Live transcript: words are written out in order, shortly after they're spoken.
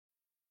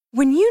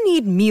When you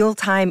need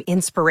mealtime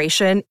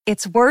inspiration,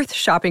 it's worth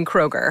shopping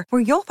Kroger,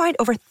 where you'll find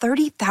over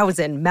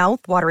 30,000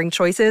 mouth-watering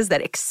choices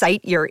that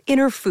excite your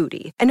inner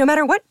foodie. And no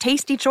matter what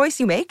tasty choice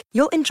you make,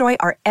 you'll enjoy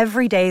our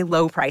everyday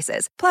low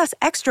prices, plus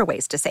extra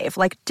ways to save,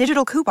 like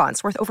digital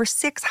coupons worth over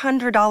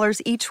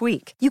 $600 each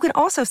week. You can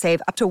also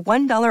save up to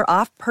 $1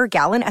 off per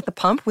gallon at the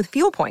pump with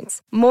fuel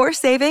points. More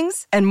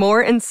savings and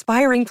more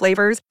inspiring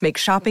flavors make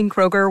shopping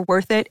Kroger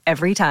worth it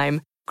every time.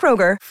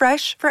 Kroger,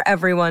 fresh for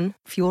everyone.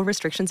 Fuel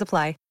restrictions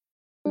apply.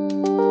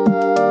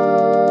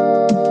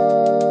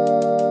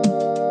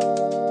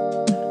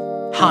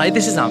 Hi,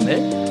 this is Amir.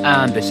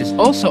 And this is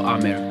also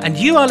Amir. And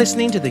you are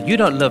listening to the You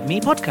Don't Love Me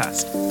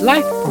podcast.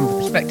 Life from the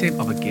perspective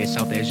of a gay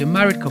South Asian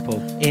married couple.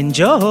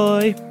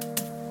 Enjoy!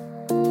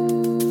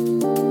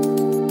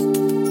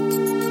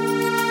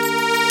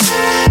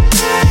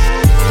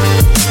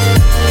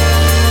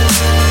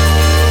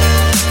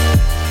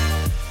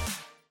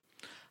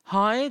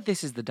 Hi,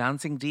 this is the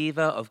dancing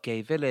diva of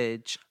Gay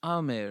Village,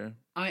 Amir.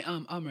 I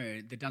am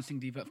Amir, the dancing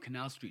diva of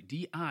Canal Street.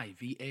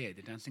 D-I-V-A,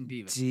 the dancing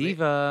diva.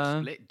 Diva.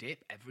 Split,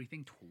 dip,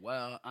 everything,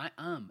 twirl. I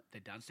am the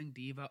dancing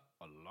diva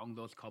along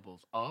those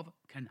cobbles of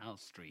Canal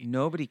Street.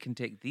 Nobody can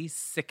take these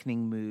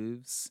sickening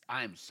moves.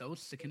 I am so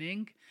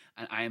sickening,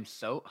 and I am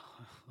so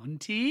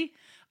hunty.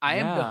 I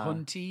am the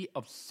hunty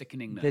of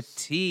sickeningness. The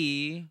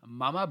tea.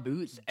 Mama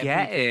boots, Get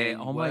everything. it.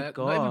 Oh my Not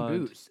God. even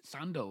boots,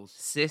 sandals.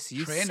 Sis,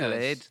 you trainers,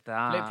 slid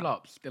that.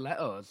 flip-flops,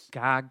 stilettos.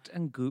 Gagged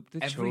and gooped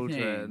the Everything.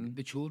 children.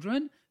 The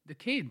children, the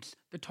kids,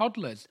 the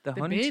toddlers, The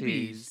the hunties.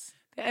 babies.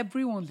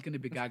 Everyone's going to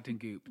be gagged and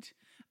gooped.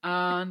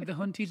 And the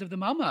hunties of the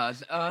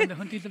mamas, and the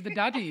hunties of the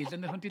daddies,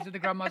 and the hunties of the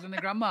grandmas and the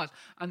grandmas.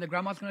 And the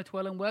grandma's going to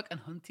twirl and work, and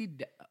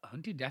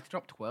hunty death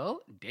drop twirl,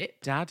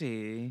 dip.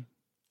 Daddy.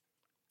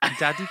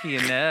 Daddy for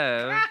your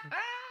nerve.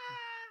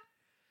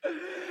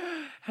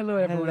 Hello,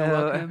 everyone, and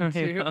Hello, welcome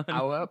everyone. to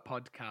our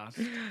podcast.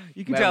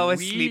 You can where tell we're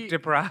we sleep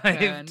deprived.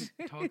 can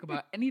talk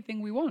about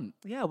anything we want.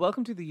 Yeah,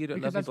 welcome to the You Don't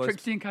Because Love as Me Boys.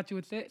 Trixie and Katya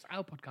would say, it's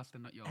our podcast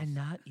and not yours. And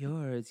not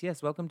yours.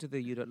 Yes, welcome to the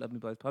You Don't Love Me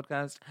Boys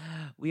podcast.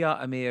 We are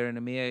Amir and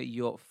Amir,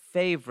 your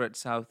favourite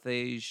South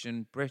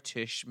Asian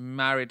British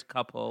married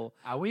couple.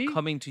 Are we?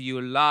 Coming to you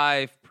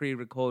live,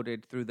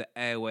 pre-recorded through the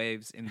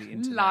airwaves in the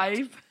internet.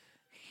 Live.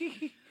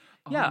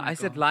 Yeah, Oh my I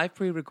said God. live,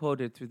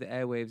 pre-recorded through the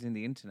airwaves in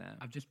the internet.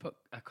 I've just put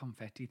a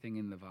confetti thing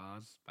in the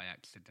vase by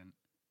accident.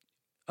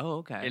 Oh,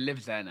 okay. It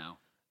lives there now.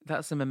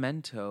 That's a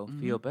memento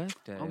for your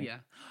birthday. Oh, yeah.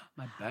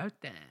 My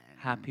birthday.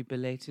 Happy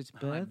belated My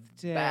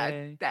birthday.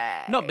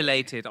 birthday. Not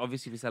belated,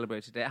 obviously we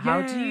celebrated it.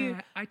 How do you...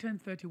 Yeah, I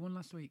turned 31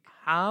 last week.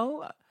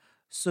 How?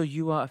 So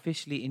you are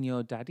officially in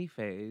your daddy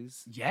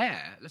phase. Yeah,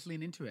 let's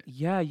lean into it.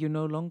 Yeah, you're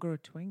no longer a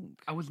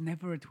twink. I was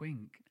never a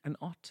twink. An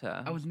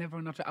otter. I was never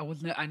an otter.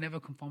 I never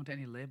conformed to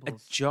any a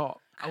labels. jock.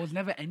 I was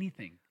never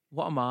anything.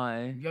 What am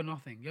I? You're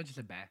nothing. You're just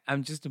a bear.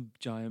 I'm just a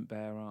giant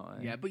bear,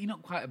 aren't I? Yeah, but you're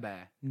not quite a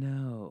bear.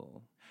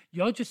 No,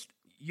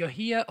 You're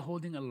here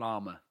holding a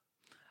llama.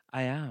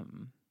 I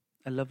am.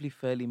 A lovely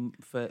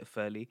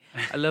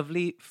a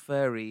lovely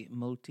furry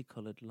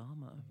multicolored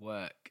llama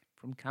Work.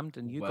 from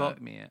Camden. You Work.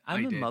 got me.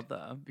 I'm I a did.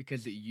 mother.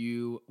 Because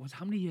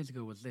how many years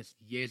ago was this?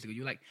 Years ago.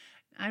 You're like,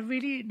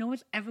 no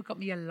one's ever got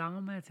me a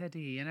llama,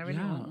 Teddy, and I really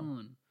Yeah. want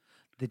one.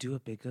 They do a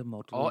bigger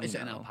model. Or is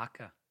it an now.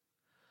 alpaca?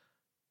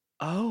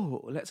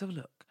 Oh, let's have a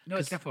look. No,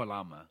 it's 'Cause- definitely a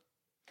llama.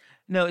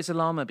 No, it's a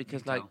llama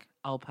because, can tell. like,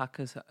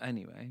 alpacas.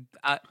 Anyway,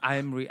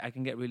 I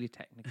can get really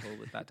technical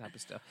with that type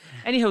of stuff.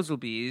 Any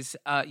bees.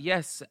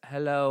 Yes.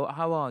 Hello.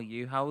 How are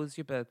you? How was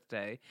your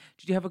birthday?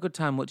 Did you have a good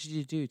time? What did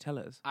you do? Tell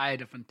us. I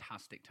had a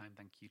fantastic time.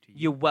 Thank you to you.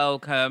 You're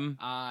welcome.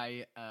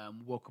 I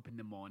woke up in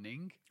the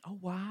morning Oh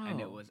wow.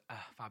 and it was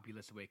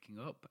fabulous waking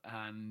up.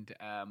 And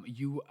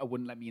you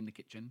wouldn't let me in the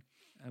kitchen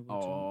I wouldn't,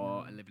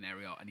 or no. a living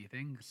area or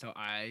anything. So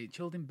I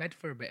chilled in bed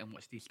for a bit and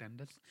watched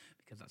EastEnders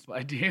because that's what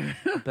I do.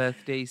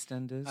 Birthday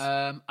standards.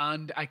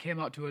 And I came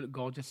out to a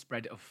gorgeous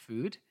spread of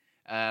food.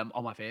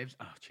 All my faves,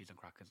 cheese and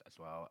crackers as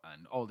well,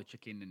 and all the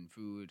chicken and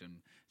food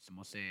and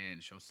samosa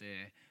and shose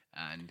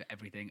and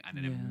everything, and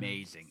an Yes.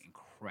 amazing,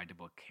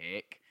 incredible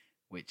cake,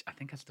 which I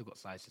think I still got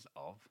slices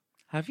of.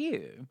 Have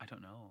you? I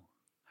don't know.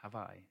 Have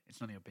I?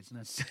 It's none of your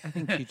business. I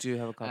think you do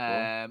have a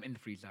couple. In the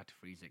freezer, I had to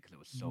freeze it because it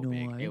was so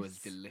big. It was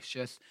Nice.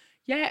 delicious.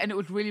 Yeah, and it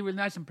was really, really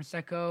nice and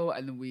prosecco.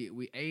 And then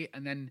we ate,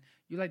 and then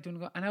you like doing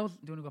go, and I was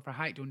doing to go for a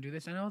hike, doing do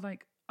this, and I was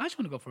like, I just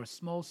want to go for a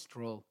small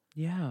stroll.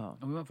 Yeah.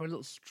 And we went for a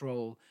little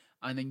stroll,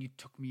 and then you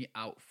took me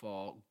out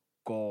for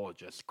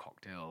gorgeous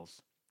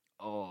cocktails.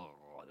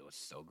 Oh, they were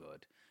so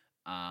good.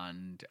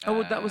 And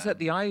Oh, that was at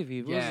the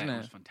Ivy, wasn't yeah, it? it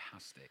was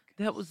fantastic.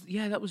 That was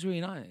really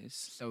nice.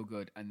 So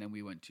good. And then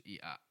we went to eat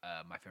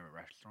at my favorite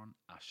restaurant,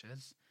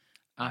 Ashes.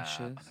 Ashes.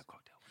 And the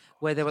cocktail was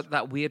Where there gorgeous. was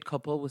that weird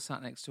couple was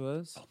sat next to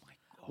us. Oh my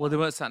god. Well, they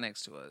weren't sat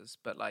next to us,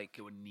 but like,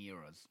 They were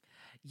near us.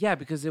 yeah,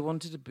 because they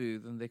wanted a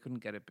booth and they couldn't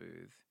get a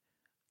booth,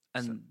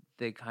 and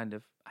they kind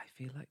of, I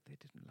feel like they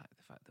didn't like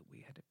the fact that we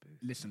had a booth.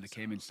 Listen, they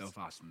came in so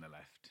fast and they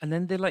left. And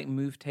then they like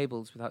moved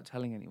tables without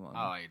telling anyone,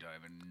 I don't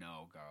even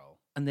know, girl.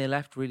 and they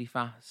left really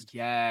fast.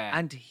 Yeah.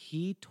 And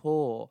he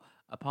tore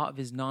a part of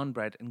his naan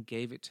bread and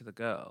gave it to the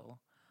girl,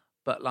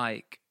 but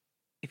like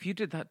If you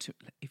did that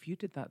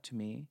to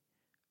me,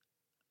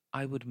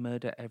 I would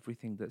murder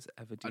everything that's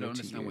ever dear I don't to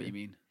understand what you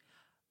mean.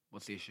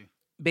 What's the issue?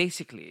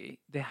 Basically,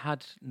 they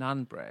had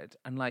naan bread,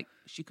 and like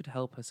she could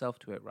help herself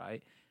to it,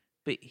 right?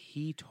 But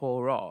he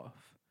tore off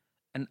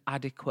an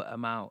adequate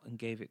amount and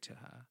gave it to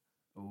her.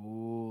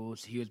 Oh,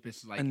 so he was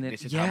basically like, And then-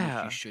 this is how yeah.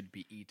 much you should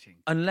be eating.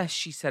 Unless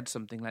she said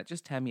something like,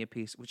 just tear me a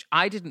piece, which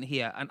I didn't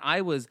hear, and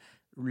I was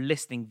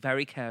listening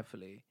very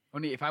carefully.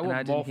 Only if I And I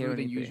want more didn't hear food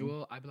than anything.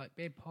 usual, I'd be like,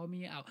 babe, pour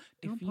me out.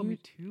 Don't If pour me you-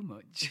 too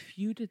much. If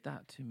you did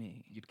that to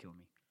me, You'd kill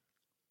me.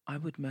 I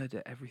would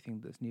murder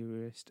everything that's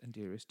nearest and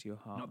dearest to your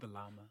heart. Not the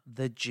llama.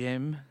 The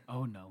gym,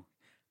 Oh, no.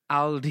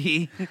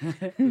 Aldi,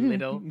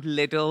 Lidl.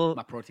 Lidl,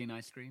 My protein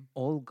ice cream.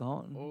 all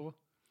gone. Oh.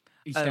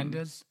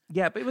 EastEnders.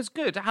 Yeah, but it was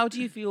good. How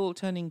do you feel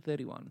turning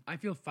 31? I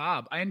feel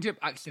fab. I ended up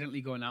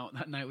accidentally going out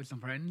that night with some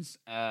friends.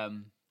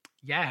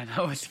 Yeah,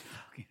 that was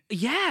fucking...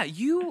 Yeah,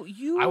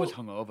 you. I was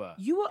hungover.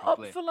 You were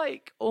properly. up for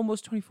like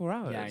almost 24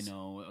 hours. Yeah, I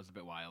know. It was a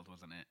bit wild,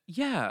 wasn't it?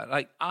 Yeah,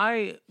 like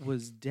I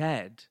was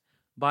dead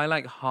by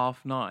like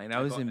 9:30.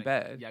 I was got in in-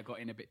 bed. Yeah, I got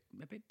in a bit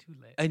too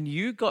late. And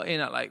you got in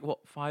at like,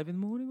 what, 5 in the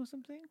morning or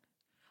something?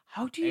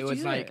 How do you It do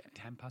was it? like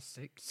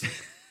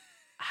 6:10.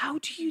 How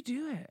do you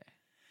do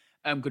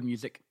it? Good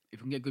music. If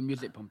we can get good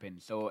music pumping.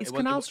 So Is it was,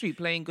 Canal Street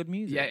playing good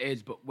music? Yeah, it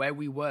is. But where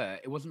we were,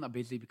 it wasn't that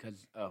busy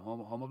because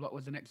Homo Block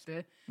was the next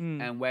day.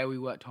 Mm. And where we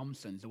were at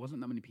Thompson's, there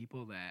wasn't that many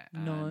people there.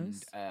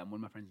 Nice. And one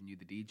of my friends knew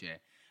the DJ.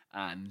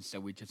 And so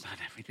we just had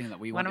everything that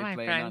we One of wanted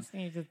my playing friends on.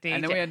 needs a And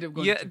then we DJ. ended up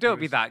going Yeah, to don't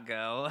be Bruce. that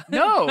girl.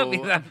 No. Don't be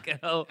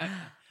that girl.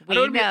 We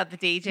don't be- know the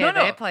DJ. No,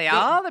 no, They play they-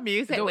 all the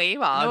music They were- we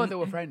want. No, they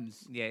were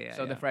friends. Yeah, yeah,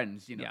 So yeah. they're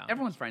friends, you know. Yeah.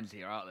 Everyone's friends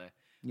here, aren't they?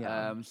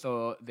 Yeah.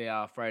 So they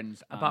are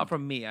friends. Apart and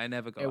from me, I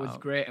never go it was out.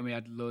 great, and we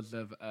had loads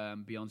of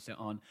Beyonce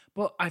on.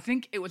 But I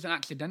think it was an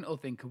accidental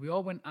thing because we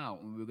all went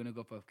out and we were going to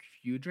go for a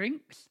few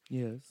drinks.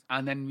 Yes.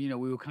 And then, we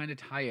were kind of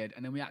tired,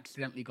 and then we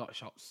accidentally got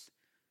shots.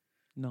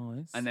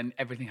 Nice. And then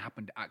everything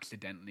happened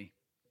accidentally.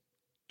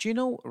 do you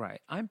know,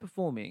 right, I'm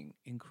performing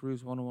in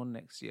Cruise 101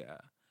 next year.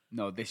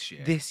 No, this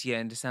year. This year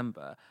in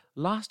December.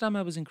 Last time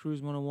I was in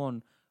Cruise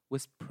 101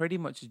 was pretty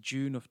much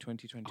June of Oh,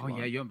 2021.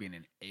 yeah, you haven't been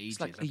in ages.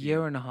 It's like a have you?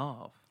 year and a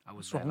half. I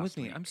was What's there wrong with last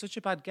me? week. I'm such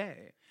a bad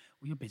gay.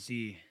 Well, you're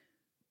busy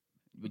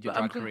with your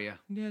But I'm drag career.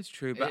 Yeah, it's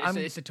true. But But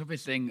it's the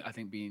toughest thing, I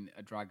think, being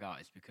a drag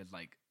artist because,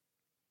 like,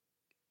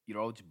 you're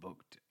always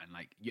booked and,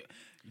 like,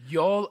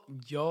 you're.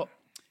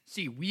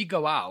 See, we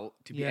go out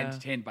to be Yeah.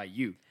 entertained by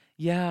you.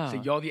 yeah.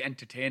 So you're the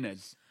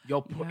entertainers.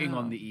 You're putting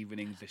on Yeah. the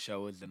evenings, the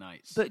shows, the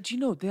nights. But do you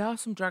know there are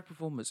some drag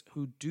performers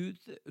who do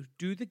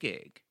the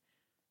gig,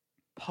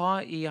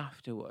 party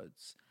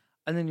afterwards,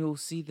 and then you'll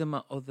see them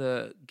at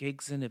other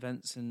gigs and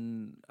events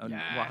and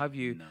Yeah, what have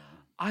you. no.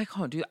 I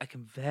can't do that. I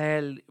can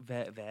rarely.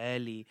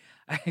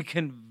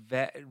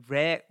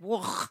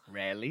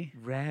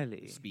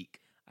 Speak.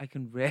 I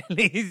can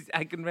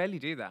rarely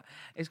do that.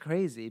 It's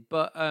crazy,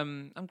 but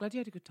I'm glad you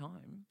had a good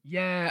time.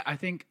 Yeah, I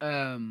think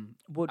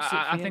What's it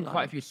I feel think quite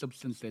a like? few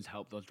substances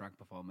help those drag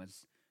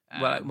performers.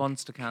 Well, like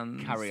Monster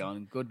cans. Carry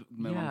on, good.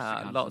 Monster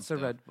Yeah, cans lots and of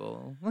stuff. Red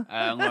Bull.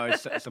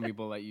 Whereas some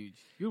people like you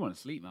want to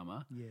sleep,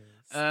 mama. Yes.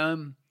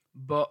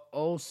 But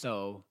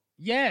also,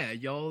 yeah,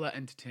 y'all are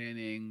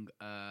entertaining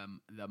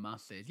the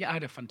masses. Yeah, I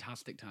had a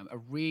fantastic time. A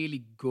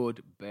really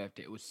good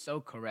birthday. It was so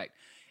correct.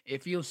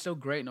 It feels so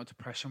great not to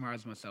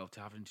pressurize myself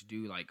to having to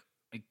do like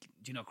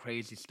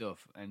crazy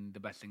stuff. And the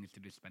best thing is to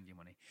do is spend your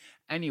money.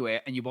 Anyway,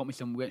 and you bought me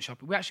some. We went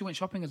shopping. We actually went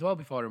shopping as well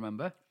before. I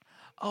remember.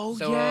 Oh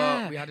So,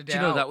 yeah, we had a Do day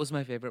you know out. that was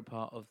my favorite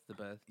part of the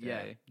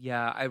birthday?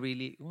 Yeah. I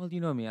really. Well, you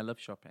know me, I love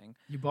shopping.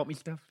 You bought me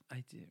stuff.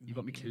 I do. You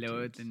bought me maybe I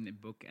clothes did. and a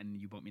book,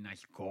 and you bought me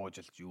nice,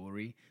 gorgeous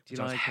jewelry. Do you Which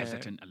I was like it?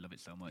 hesitant. I love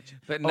it so much.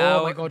 But Oh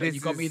now my god! And this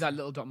you got me is- that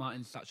little Doc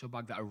Martens satchel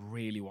bag that I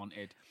really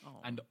wanted,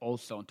 Oh. and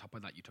also on top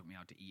of that, you took me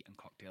out to eat and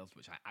cocktails,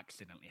 which I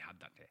accidentally had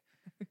that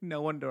day.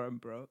 No wonder I'm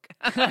broke.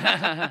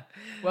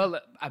 Well,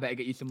 I better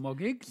get you some more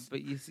gigs.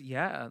 But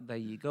yeah, there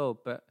you go.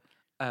 But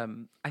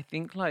I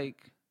think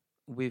like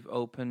we've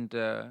opened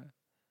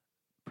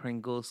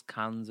Pringles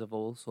cans of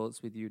all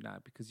sorts with you now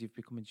because you've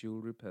become a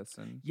jewelry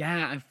person.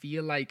 Yeah, I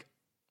feel like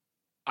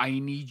I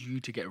need you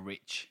to get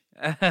rich.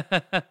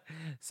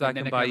 So I And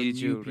then can buy have a you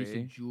new piece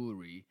jewelry. of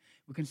jewelry.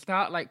 We can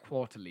start like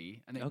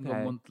quarterly, and then we can go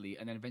Okay. monthly,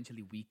 and then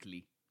eventually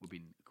weekly. Would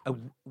be A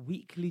cool.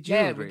 weekly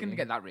jewelry. Yeah, we're gonna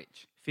get that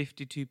rich.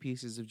 52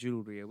 pieces of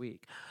jewelry a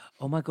week.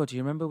 Oh my god! Do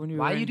you remember when we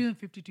were? Why are you in doing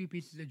 52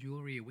 pieces of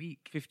jewelry a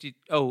week? 50?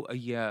 Oh, a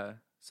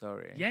year.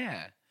 Sorry.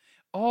 Yeah.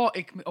 Or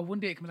one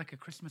day it can be like a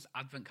Christmas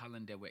advent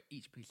calendar where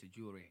each piece of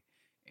jewelry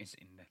is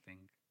in the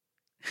thing.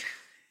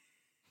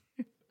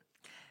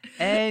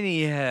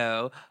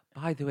 Anyhow,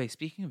 by the way,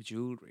 speaking of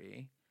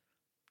jewelry,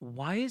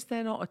 why is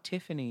there not a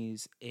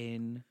Tiffany's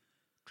in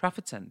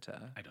Trafford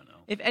Centre? I don't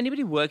know. If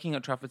anybody working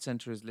at Trafford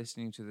Centre is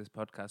listening to this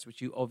podcast,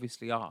 which you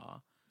obviously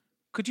are,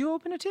 could you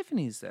open a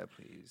Tiffany's there,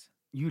 please?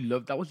 You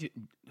love that was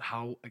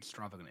how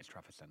extravagant is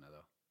Trafford Centre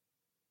though.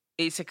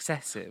 It's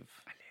excessive.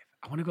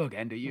 I want to go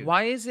again. Do you?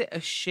 Why is it a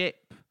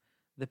ship,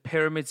 the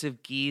pyramids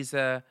of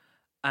Giza,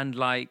 and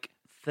like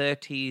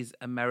 30s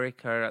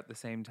America at the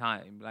same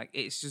time. Like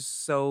it's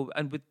just so,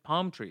 and with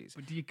palm trees.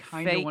 But do you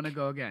kind of want to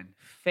go again?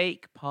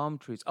 Fake palm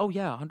trees. Oh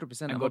yeah,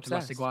 100%. And I'm go obsessed. to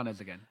Las Iguanas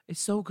again? It's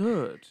so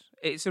good.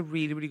 It's a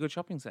really, really good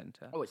shopping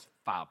centre. Oh, it's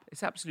fab.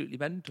 It's absolutely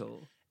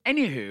mental.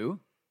 Anywho,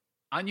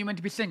 aren't you meant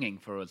to be singing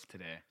for us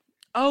today?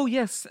 Oh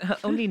yes,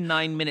 only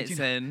 9 minutes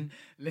in.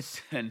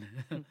 Listen.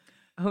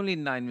 Only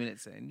 9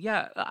 minutes in.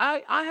 Yeah,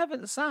 I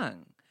haven't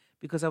sang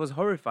because I was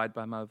horrified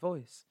by my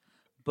voice.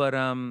 But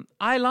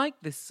I like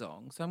this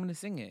song, so I'm going to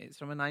sing it. It's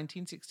from a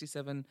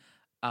 1967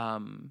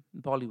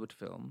 Bollywood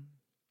film,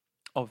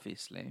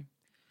 obviously.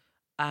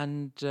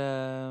 And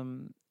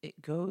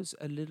it goes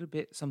a little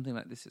bit something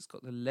like this. It's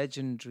got the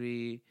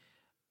legendary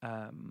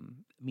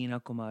Meena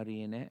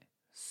Kumari in it.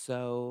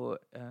 So,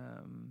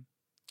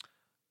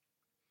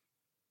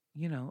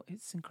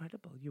 it's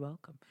incredible. You're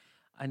welcome.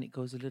 And it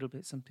goes a little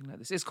bit something like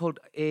this. It's called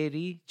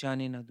Eri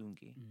Jaane Na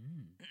Dungi.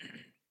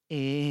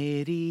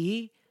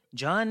 Eri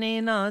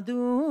Jaane Na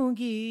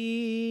Dungi.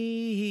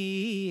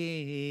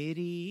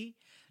 Eri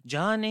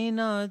Jaane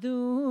Na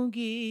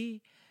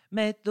Dungi.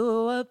 मैं तो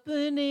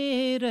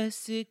अपने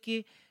रस के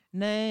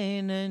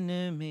नैनन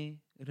में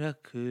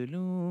रख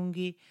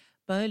लूंगी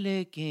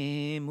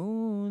पलकें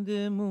मूंद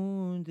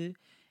मूंद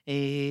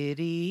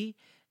एरी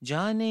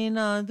जाने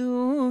ना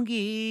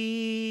दूंगी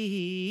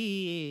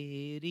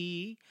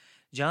एरी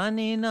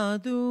जाने ना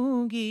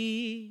दूंगी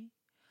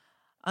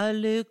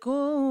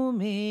अलकों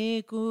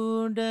में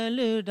कुंडल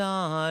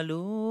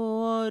डालो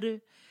और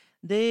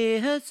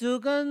देह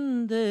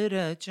सुगंध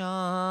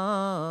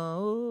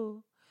रचाओ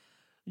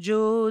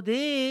जो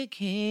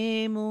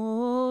देखे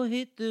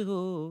मोहित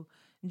हो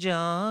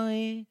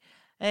जाए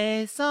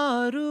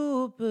ऐसा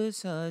रूप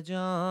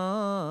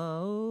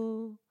सजाओ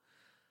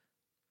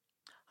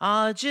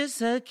आज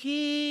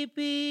सखी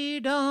पी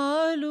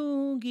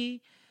डालूंगी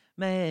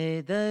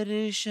मैं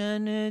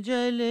दर्शन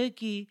जल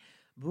की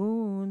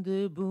बूंद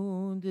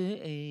बूंद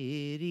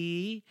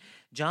एरी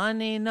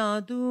जाने ना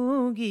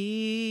दूंगी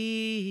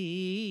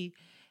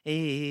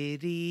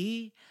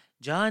एरी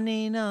जाने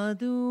ना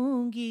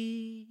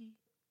दूंगी.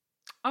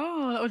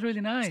 Oh, that was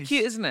really nice. It's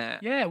cute, isn't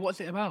it? Yeah,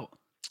 what's it about?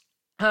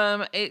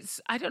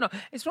 I don't know.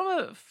 It's from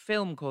a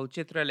film called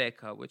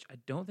Chitralekha, which I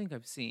don't think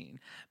I've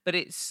seen. But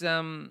it's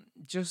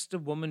just a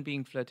woman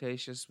being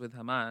flirtatious with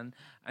her man,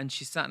 and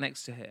she sat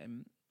next to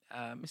him.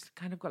 It's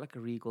kind of got like a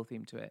regal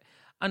theme to it.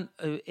 And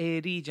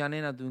Eri Jane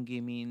Na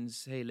Dungi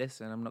means, hey,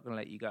 listen, I'm not going to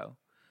let you go.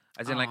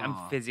 As in, like, I'm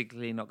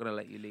physically not going to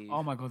let you leave.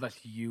 Oh my God,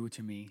 that's you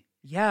to me.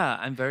 Yeah,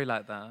 I'm very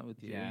like that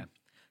with you. Yeah.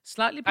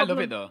 Slightly I love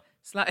it though.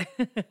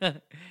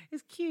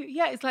 It's cute.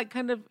 Yeah, it's like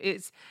kind of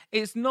it's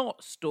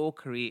not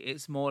stalkery.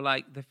 It's more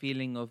like the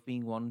feeling of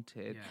being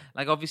wanted. Yeah.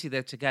 Like obviously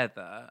they're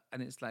together,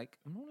 and it's like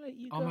I'm not let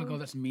you go. Oh my God,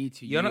 that's me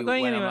to you. You're not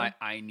going when anywhere. I'm like,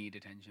 I need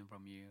attention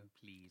from you,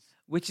 please.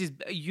 Which is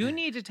you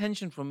need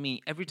attention from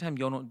me every time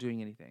you're not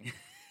doing anything.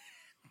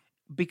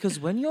 Because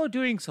when you're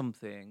doing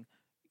something,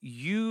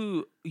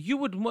 you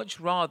would much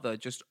rather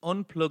just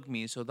unplug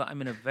me so that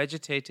I'm in a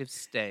vegetative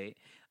state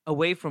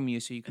away from you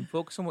so you can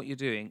focus on what you're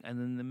doing. And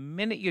then the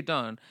minute you're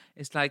done,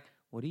 it's like,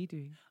 what are you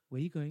doing? Where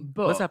are you going?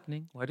 But what's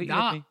happening? Why don't you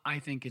love me? I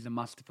think is a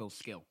masterful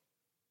skill.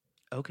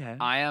 Okay.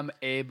 I am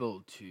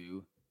able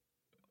to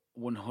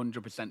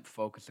 100%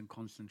 focus and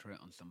concentrate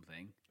on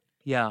something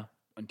Yeah.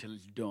 until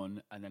it's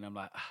done. And then I'm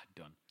like,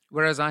 done.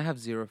 Whereas I have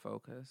zero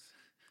focus.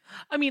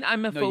 I mean,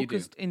 I'm a No, you do.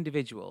 focused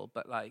individual,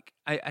 but like,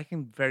 I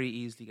can very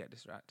easily get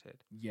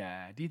distracted.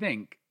 Yeah. Do you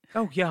think?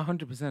 Oh, yeah,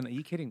 100%. Are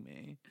you kidding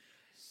me?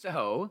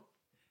 So,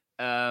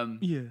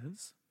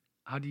 Yes.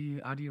 how do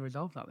you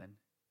resolve that then?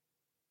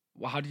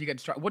 Well, how do you get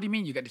distracted? What do you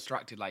mean you get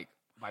distracted? Like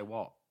by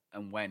what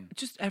and when?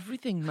 Just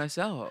everything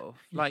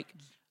myself. Like,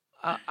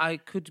 I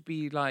could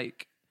be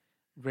like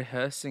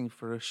rehearsing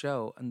for a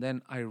show, and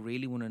then I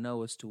really want to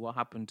know as to what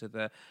happened to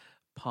the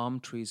palm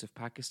trees of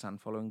Pakistan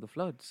following the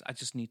floods. I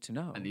just need to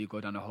know. And you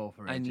go down a hole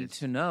for ages. I need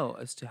to know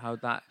as to how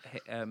that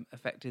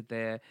affected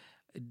their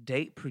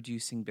date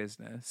producing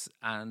business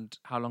and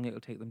how long it will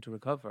take them to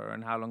recover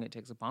and how long it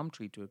takes a palm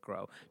tree to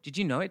grow. Did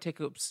you know it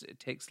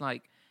takes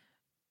like,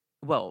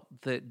 well,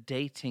 the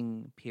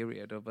dating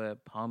period of a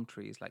palm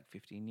tree is like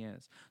 15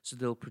 years. So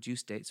they'll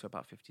produce dates for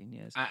about 15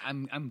 years.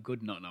 I'm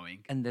good not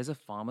knowing. And there's a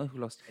farmer who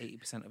lost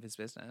 80% of his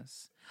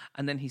business.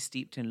 And then he's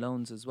steeped in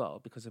loans as well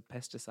because of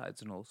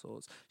pesticides and all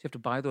sorts. So you have to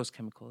buy those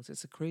chemicals.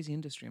 It's a crazy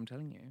industry, I'm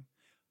telling you.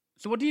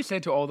 So what do you say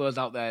to all those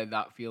out there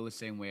that feel the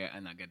same way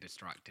and that get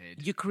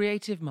distracted? Your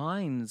creative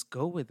minds,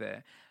 go with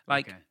it.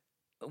 Like,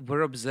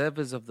 we're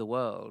observers of the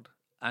world.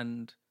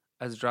 And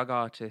as drag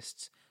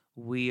artists,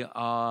 we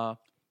are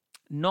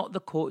not the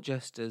court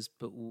jesters,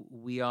 but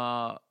we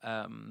are...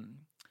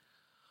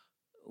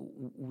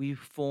 we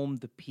form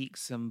the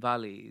peaks and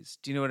valleys.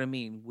 Do you know what I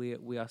mean?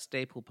 We are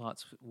staple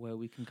parts where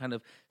we can kind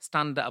of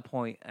stand at a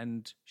point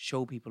and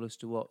show people as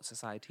to what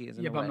society is.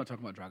 Yeah, but I'm not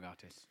talking about drag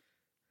artists.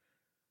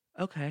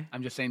 Okay.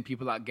 I'm just saying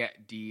people that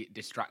get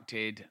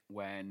distracted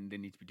when they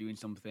need to be doing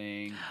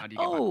something. How do you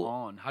get back Oh.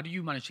 on? How do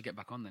you manage to get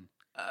back on then?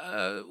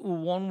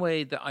 One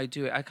way that I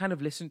do it, I kind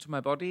of listen to my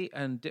body,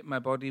 and my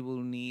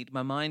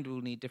mind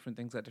will need different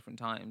things at different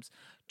times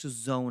to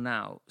zone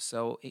out.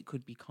 So it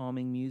could be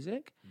calming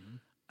music,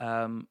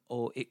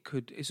 or it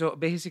could. So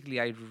basically,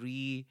 I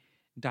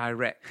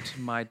redirect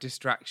my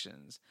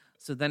distractions.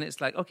 So then it's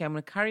like, okay, I'm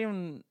going to carry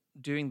on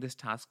doing this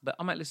task, but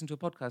I might listen to a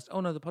podcast.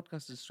 Oh no, the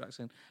podcast is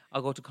distracting.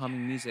 I'll go to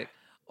calming music.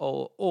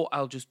 Or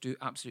I'll just do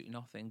absolutely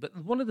nothing. But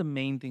one of the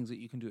main things that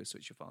you can do is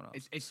switch your phone off.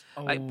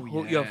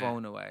 Put your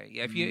phone away.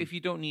 Yeah, if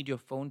you don't need your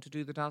phone to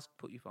do the task,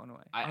 put your phone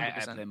away. I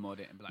 100%. airplane mode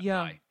it and be like,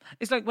 Yeah, bye.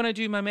 it's like when I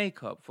do my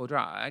makeup for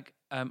drag.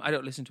 I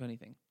don't listen to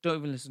anything. Don't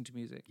even listen to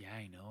music Yeah,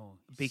 I know.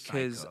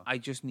 because Psycho. I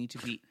just need to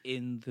be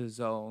in the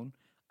zone.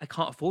 I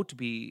can't afford to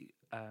be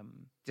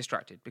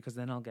distracted because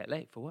then I'll get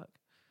late for work.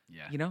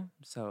 Yeah. You know.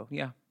 So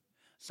yeah,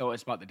 So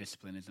it's about the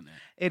discipline, isn't it?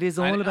 it is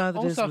all And about the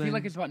also, discipline. I feel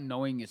like it's about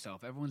knowing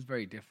yourself. Everyone's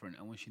very different,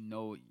 and once you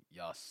know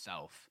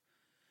yourself,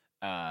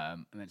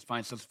 and then it's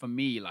fine. So for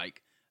me,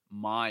 like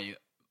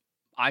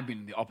I've been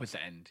in the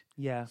opposite end.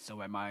 yeah. So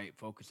where my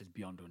focus is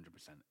beyond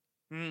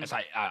 100%. It's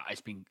like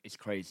it's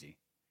crazy.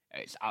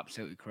 It's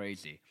absolutely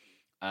crazy.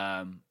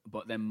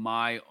 But then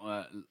my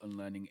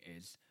unlearning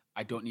is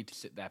I don't need to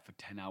sit there for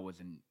 10 hours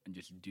and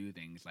just do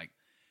things like.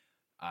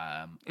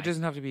 It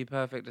doesn't have to be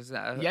perfect, does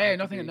that? Yeah, have to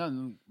nothing. be-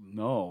 Nothing has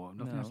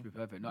No. to be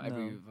perfect. Not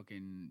every No.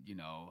 fucking,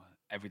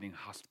 everything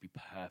has to be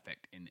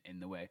perfect in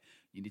the way.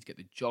 You need to get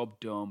the job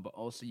done, but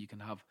also you can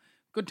have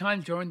good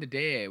times during the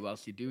day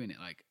whilst you're doing it.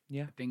 Like,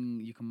 Yeah.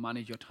 thing you can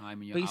manage your time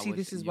and your But you hours. see,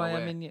 this is in your why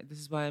I'm way. in. This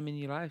is why I'm in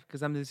your life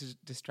because I'm this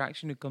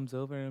distraction who comes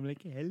over and I'm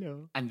like,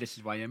 hello. And this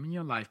is why I'm in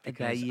your life There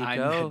because you I'm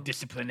go. a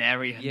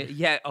disciplinarian. Yeah,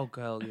 yeah. Oh,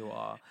 girl, you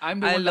are. I'm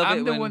the I one. love I'm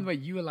it the when- one where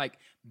you were like,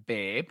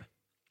 babe.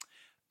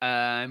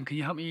 Can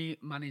you help me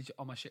manage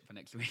all my shit for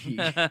next week?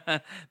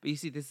 But you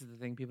see, this is the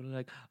thing. People are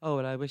like, "Oh,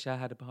 well, I wish I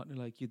had a partner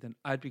like you. Then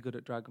I'd be good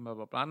at drag and blah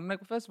blah blah." And I'm like,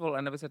 well, first of all,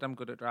 I never said I'm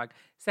good at drag.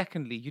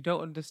 Secondly, you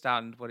don't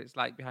understand what it's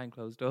like behind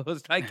closed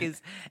doors. Like,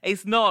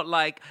 it's not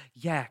like,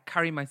 yeah,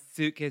 carry my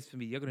suitcase for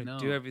me. You're gonna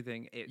do No.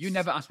 everything. It's, You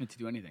never asked me to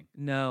do anything.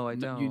 No, I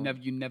No,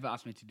 don't. You never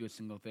asked me to do a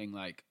single thing.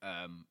 Like,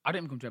 I don't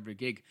even come to every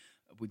gig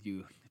with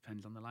you.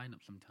 Depends on the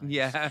lineup sometimes.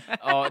 Yeah.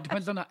 Or it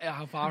depends on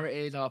how far it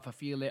is, or if I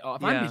feel it, or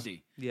if I'm Yeah.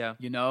 busy. Yeah.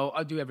 You know,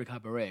 I'll do every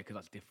cabaret because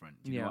that's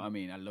different. Do you know Yeah. what I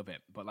mean? I love it.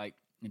 But like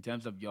in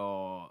terms of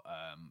your,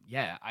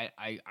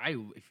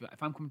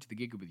 if I'm coming to the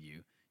gig with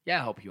you, yeah,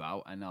 I'll help you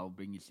out and I'll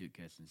bring you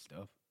suitcase and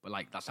stuff. But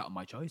like that's out of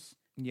my choice.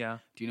 Yeah.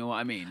 Do you know what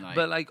I mean? Like,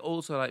 But like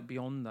also like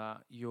beyond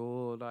that,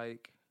 you're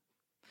like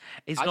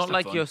it's I not just have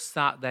like fun. you're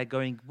sat there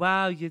going,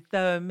 "Wow, you're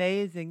so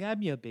amazing.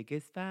 I'm your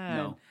biggest fan."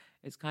 No.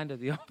 It's kind of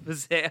the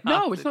opposite. no,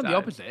 half it's the not the time.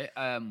 opposite.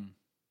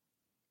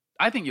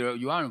 I think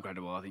you are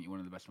incredible. I think you're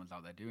one of the best ones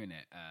out there doing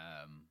it.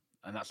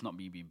 And that's not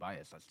me being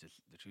biased. That's just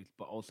the truth.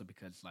 But also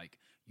because like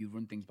you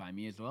run things by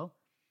me as well,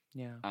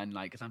 Yeah. and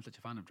like because I'm such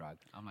a fan of drag,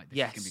 I'm like, this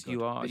Yes, is gonna be good.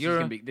 you are.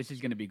 This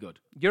is gonna be good.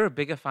 You're a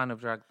bigger fan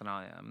of drag than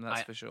I am,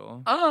 that's I- for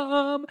sure.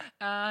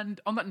 And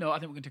on that note, I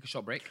think we're gonna take a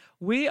short break.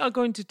 We are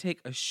going to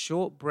take a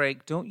short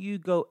break. Don't you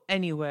go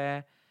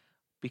anywhere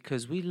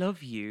because we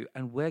love you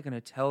and we're going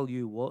to tell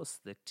you what's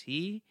the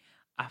tea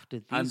after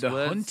these And the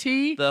words.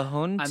 hunty, The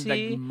and the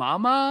hunty.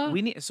 mama,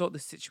 We need to sort the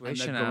and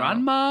situation the out.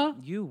 grandma,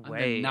 You and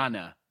wait. the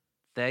nana,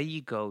 There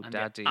you go, and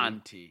daddy. the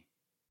auntie.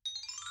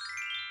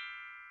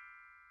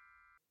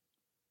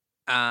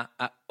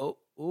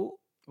 Oh.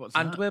 What's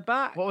And that? we're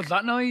back. What was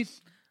that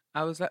noise?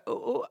 I was like,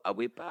 oh, are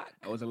we back?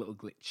 That was a little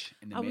glitch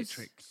in the I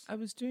matrix.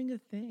 was doing a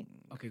thing.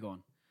 Okay, go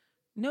on.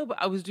 No, but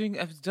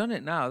I've done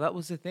it now. That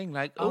was the thing.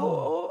 Like,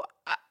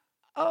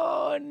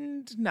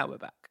 and now we're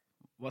back.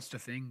 What's the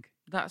thing?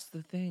 That's the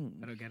I thing.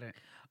 don't get it.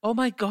 Oh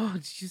my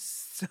God, you're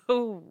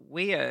so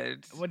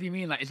weird. What do you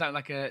mean? Like, is that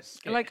like a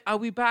skit? Like, are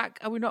we back?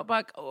 Are we not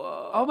back?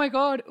 oh my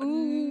god!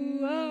 Ooh,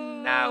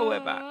 Now we're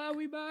back. Are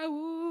we back?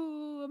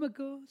 Ooh, I'm a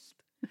ghost.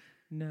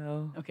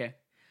 No. Okay,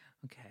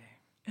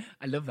 Okay.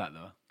 I love that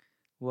though.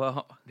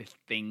 Well, This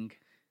thing.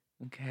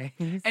 okay.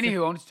 Anywho,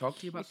 I want to talk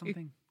to you about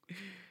something.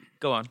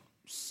 Go on.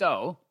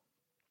 So,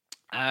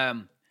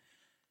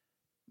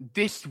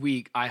 this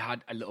week I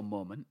had a little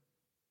moment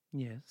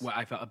Yes. where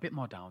I felt a bit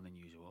more down than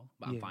usual,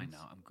 but I'm fine Yes.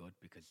 now. I'm good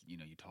because you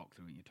talk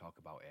through it, you talk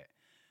about it,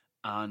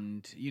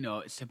 and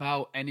it's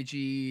about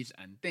energies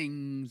and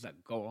things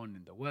that go on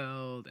in the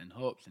world and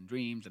hopes and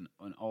dreams and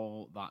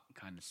all that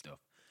kind of stuff.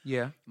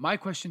 Yeah. My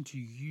question to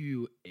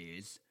you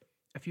is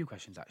a few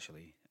questions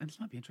actually, and this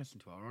might be interesting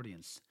to our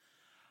audience.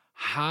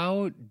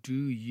 How do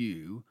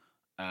you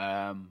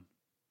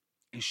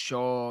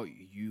ensure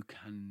you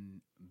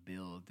can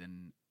build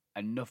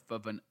enough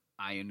of an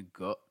iron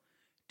gut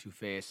to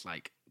face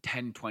like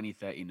 10, 20,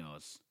 30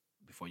 no's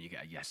before you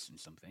get a yes in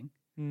something?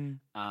 Mm.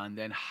 And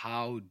then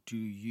how do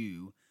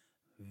you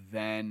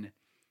then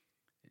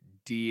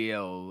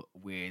deal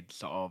with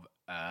sort of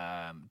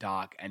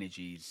dark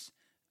energies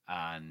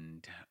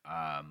and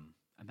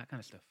that kind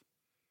of stuff?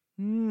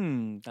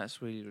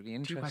 That's really, really Two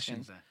interesting.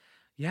 questions there.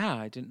 Yeah,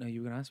 I didn't know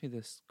you were going to ask me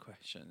this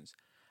questions.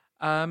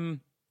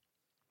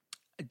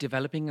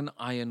 Developing an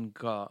iron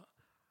gut.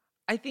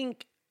 I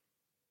think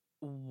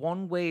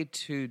one way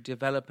to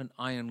develop an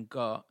iron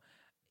gut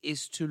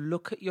is to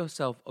look at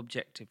yourself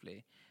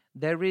objectively.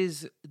 There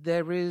is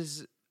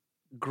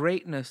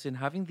greatness in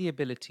having the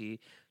ability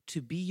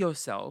to be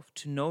yourself,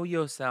 to know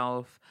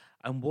yourself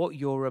and what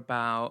you're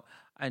about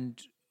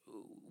and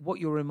what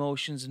your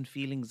emotions and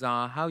feelings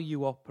are, how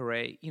you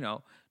operate,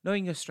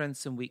 knowing your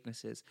strengths and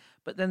weaknesses.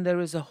 But then there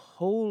is a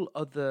whole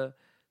other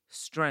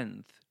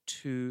strength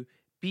to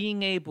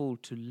being able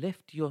to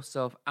lift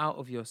yourself out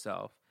of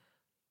yourself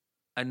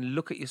and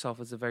look at yourself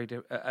as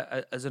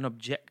as an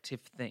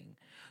objective thing.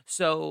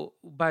 So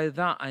by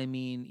that I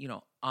mean,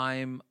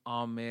 I'm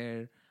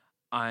Amir.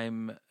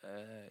 I'm,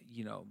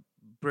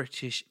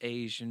 British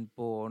Asian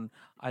born.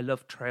 I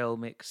love trail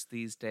mix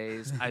these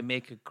days. I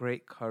make a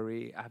great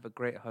curry. I have a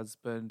great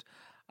husband.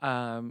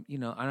 I'm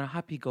a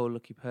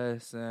happy-go-lucky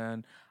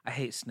person. I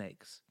hate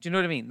snakes. Do you know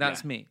what I mean?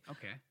 That's me.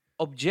 Okay.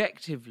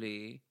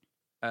 Objectively,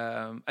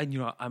 and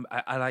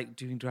I like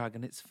doing drag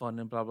and it's fun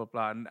and blah blah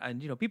blah.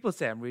 And people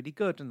say I'm really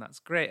good and that's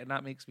great and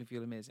that makes me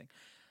feel amazing.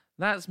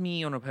 That's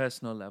me on a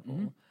personal level.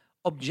 Mm-hmm.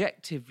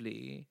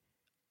 Objectively,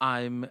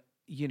 I'm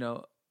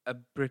a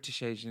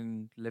British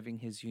Asian living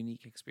his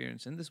unique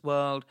experience in this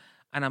world,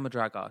 and I'm a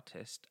drag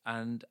artist,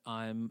 and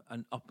I'm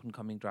an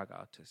up-and-coming drag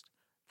artist.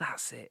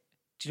 That's it.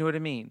 Do you know what I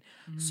mean?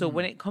 So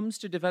when it comes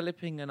to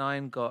developing an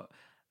iron gut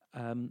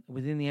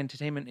within the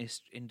entertainment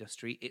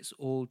industry, it's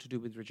all to do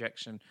with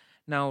rejection.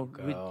 Now,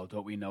 Girl,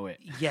 don't we know it?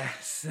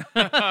 yes.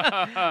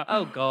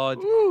 Oh, God.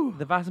 Ooh.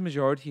 The vast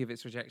majority of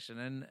it's rejection.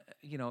 And,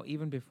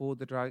 even before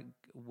the drag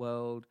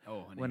world,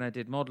 when I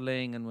did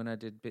modeling and when I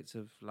did bits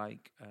of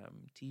like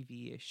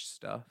TV-ish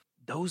stuff,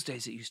 those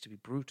days it used to be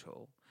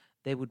brutal.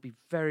 They would be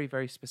very,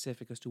 very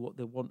specific as to what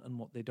they want and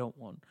what they don't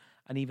want.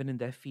 And even in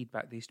their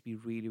feedback, they used to be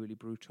really, really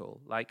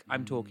brutal. Like,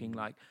 I'm talking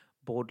like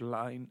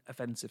borderline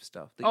offensive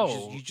stuff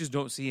that you just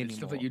don't see anymore.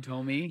 Stuff that you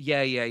told me?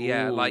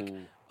 Yeah. Ooh. Like,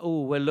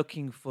 we're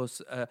looking for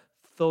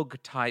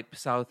thug-type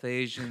South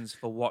Asians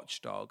for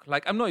Watchdog.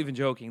 Like, I'm not even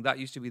joking. That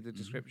used to be the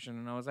description.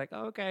 And I was like,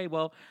 oh, okay,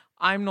 well,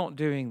 I'm not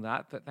doing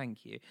that, but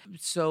thank you.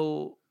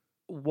 So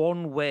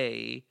one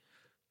way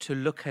to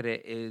look at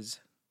it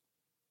is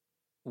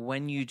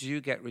when you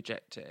do get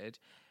rejected,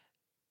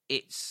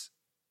 it's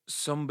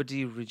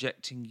somebody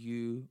rejecting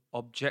you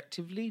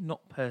objectively,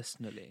 not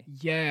personally.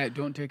 Yeah,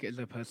 don't take it as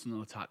a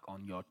personal attack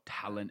on your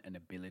talent and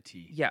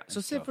ability. Yeah,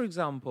 so say, for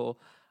example,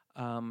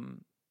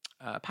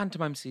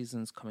 pantomime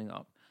season's coming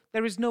up.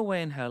 There is no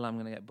way in hell I'm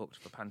going to get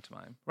booked for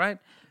pantomime, right?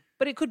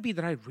 But it could be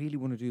that I really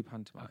want to do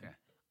pantomime. Okay.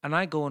 And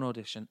I go on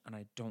audition and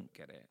I don't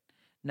get it.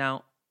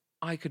 Now,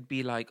 I could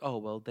be like, oh,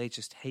 well, they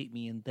just hate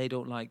me and they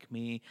don't like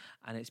me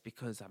and it's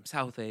because I'm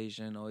South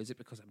Asian, or is it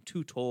because I'm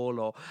too tall,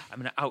 or I'm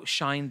going to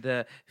outshine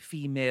the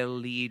female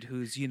lead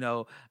who's,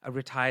 a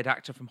retired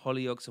actor from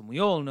Hollyoaks, and we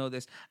all know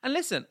this. And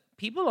listen,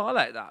 people are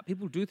like that.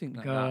 People do think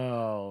like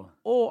that.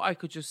 Or I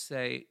could just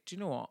say, do you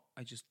know what?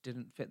 I just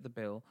didn't fit the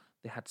bill.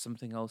 They had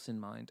something else in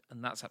mind,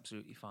 and that's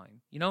absolutely fine.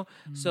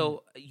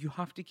 So you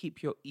have to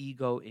keep your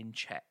ego in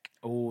check.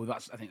 Oh, I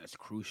think that's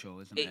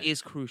crucial, isn't it? It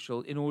is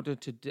crucial in order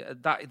to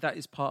that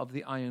is part of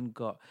the iron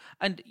gut.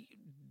 And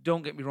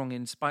don't get me wrong,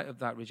 in spite of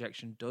that,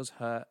 rejection does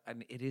hurt,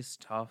 and it is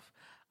tough.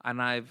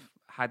 And I've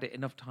had it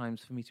enough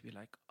times for me to be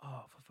like,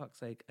 oh, for fuck's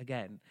sake,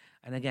 again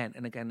and again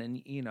and again.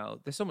 And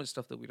there's so much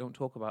stuff that we don't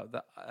talk about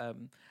that.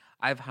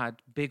 I've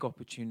had big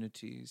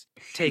opportunities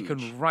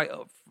taken right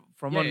up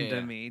from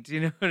under me. Do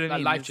you know what I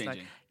mean?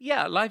 Life-changing.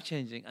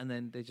 Life-changing. And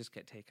then they just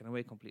get taken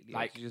away completely.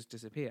 Like, they just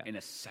disappear. In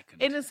a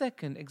second.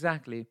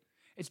 Exactly.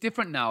 It's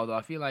different now, though.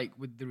 I feel like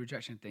with the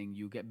rejection thing,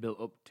 you get built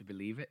up to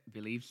believe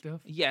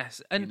stuff.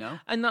 Yes. And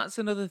that's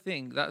another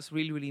thing that's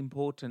really, really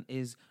important,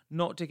 is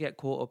not to get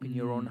caught up in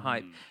your own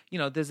hype.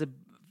 There's a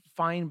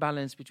fine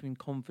balance between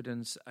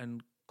confidence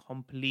and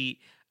complete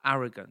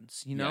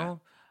arrogance,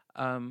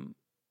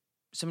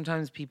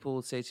 Sometimes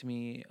people say to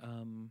me,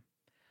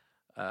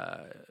 do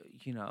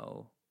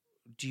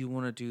you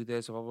want to do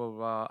this, blah, blah,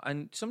 blah.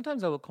 And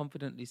sometimes I will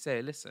confidently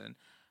say, listen,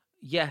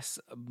 yes,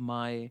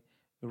 my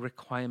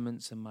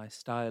requirements and my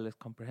style is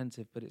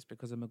comprehensive, but it's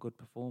because I'm a good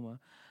performer.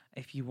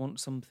 If you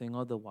want something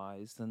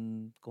otherwise,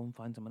 then go and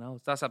find someone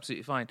else. That's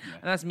absolutely fine. Yeah.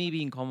 And that's me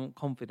being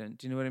confident.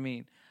 Do you know what I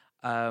mean?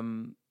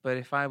 But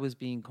if I was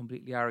being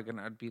completely arrogant,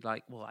 I'd be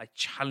like, well, I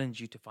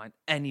challenge you to find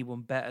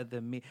anyone better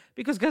than me.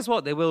 Because guess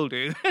what? They will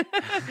do.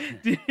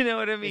 Do you know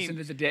what I mean? Listen,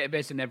 there's a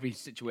database in every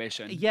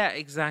situation. Yeah,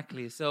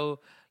 exactly. So,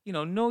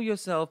 know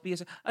yourself, be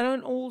yourself. And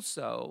then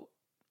also,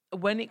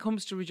 when it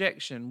comes to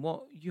rejection,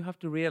 what you have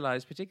to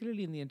realize,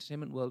 particularly in the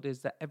entertainment world, is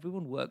that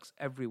everyone works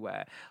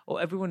everywhere,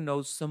 or everyone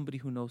knows somebody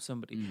who knows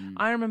somebody.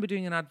 I remember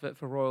doing an advert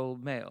for Royal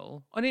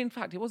Mail, and in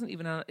fact, it wasn't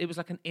even it was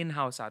like an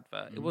in-house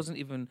advert. It wasn't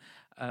even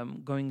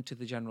going to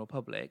the general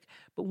public.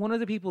 But one of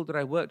the people that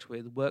I worked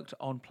with worked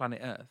on Planet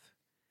Earth.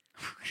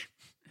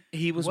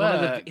 He was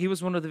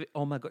one of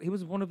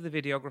the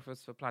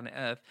videographers for Planet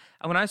Earth.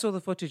 And when I saw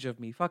the footage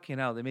of me, fucking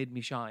hell, they made me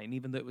shine,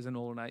 even though it was an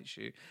all-night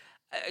shoot.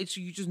 it's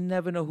you just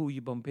never know who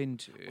you bump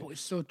into. Oh,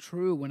 it's so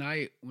true. When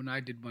I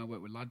did my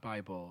work with Lad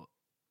Bible,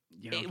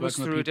 I It was was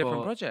working with through a different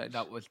people project.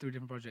 That was through a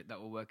different project that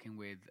were working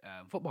with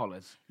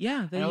footballers.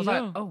 Yeah, there And I you was go.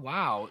 like, oh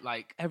wow,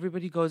 like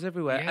Everybody goes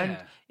everywhere. And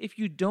Yeah. if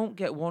you don't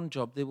get one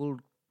job, they will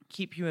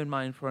keep you in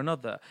mind for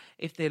another.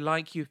 If they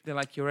like you, if they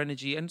like your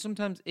energy. And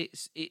sometimes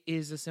it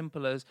is as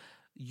simple as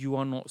you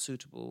are not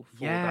suitable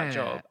for that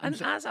job. And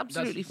so- that's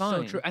absolutely so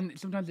fine. true. And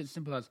sometimes it's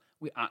simple as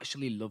we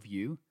actually love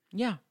you.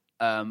 Yeah.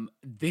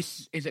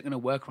 This isn't going to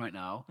work right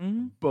now,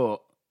 Mm-hmm.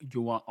 but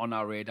you are on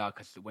our radar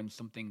because when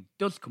something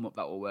does come up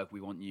that will work,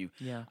 we want you.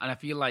 Yeah. And I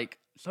feel like,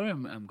 sorry,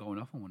 I'm going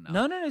off on one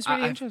now. No, it's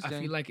really I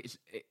interesting. feel like it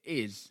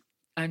is.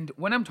 And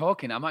when I'm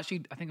talking, I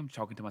think I'm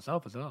talking to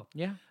myself as well.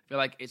 Yeah. I feel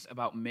like it's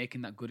about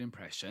making that good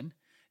impression,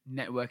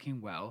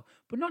 networking well,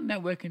 but not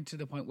networking to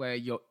the point where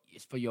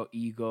it's for your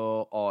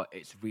ego or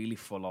it's really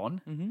full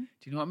on. Mm-hmm. Do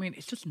you know what I mean?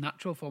 It's just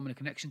natural forming a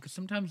connection because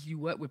sometimes you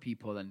work with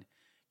people and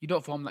you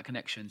don't form that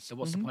connection. So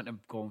what's the point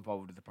of going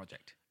forward with the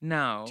project?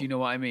 Now, Do you know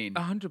what I mean?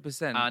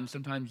 100%. And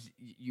sometimes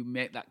you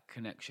make that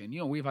connection. You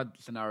know, we've had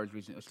scenarios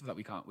recently, stuff that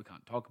we can't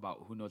talk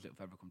about. Who knows if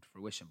it'll ever come to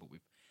fruition? But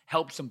we've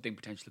helped something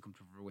potentially come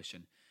to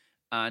fruition,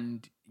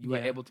 and you were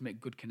Yeah. able to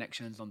make good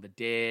connections on the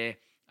day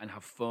and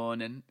have fun,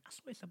 and that's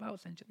what it's about,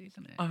 essentially,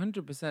 isn't it?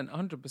 100%.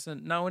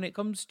 100%. Now, when it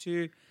comes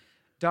to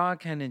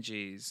dark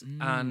energies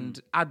and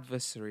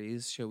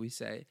adversaries, shall we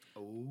say,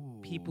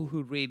 people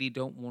who really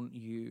don't want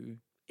you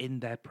in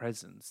their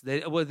presence, they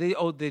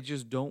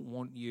just don't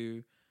want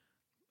you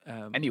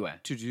Anywhere.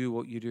 to do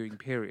what you're doing.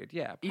 Period.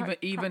 Yeah.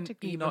 Even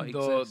practically not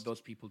though exist. those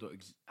people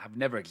have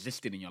never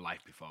existed in your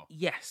life before,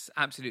 Yes,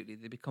 absolutely.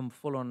 They become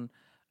full on.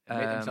 make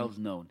themselves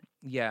known.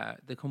 Yeah,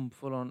 they come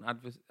full on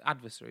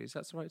adversaries.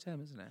 That's the right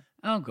term, isn't it?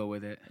 I'll go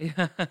with it.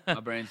 Yeah. My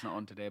brain's not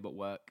on today, but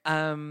work.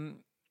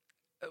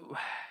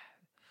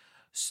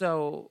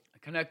 So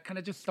Can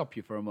I just stop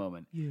you for a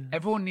moment? Yeah.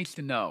 Everyone needs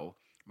to know,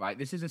 right?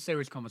 This is a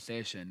serious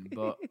conversation,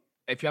 but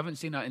if you haven't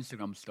seen our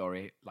Instagram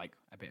story, like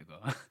a bit ago,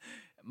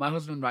 my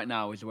husband right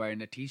now is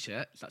wearing a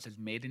T-shirt that says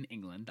 "Made in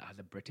England" that has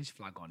a British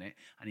flag on it,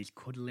 and he's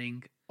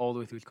cuddling all the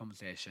way through his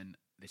conversation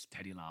this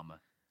teddy llama.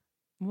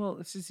 well,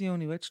 this is the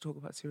only way to talk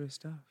about serious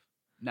stuff.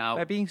 Now,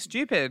 By being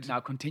stupid. now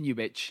continue,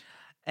 bitch.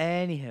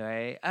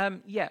 Anyway,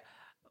 yeah.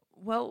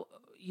 Well,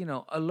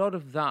 a lot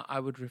of that I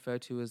would refer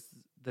to as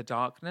the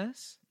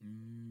darkness.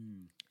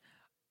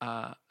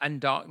 And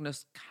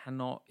darkness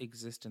cannot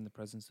exist in the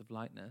presence of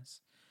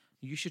lightness.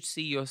 You should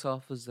see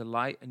yourself as the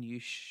light, and you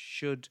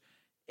should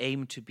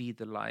aim to be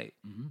the light.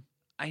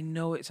 I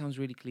know it sounds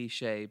really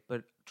cliche,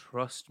 but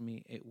trust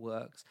me, it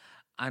works.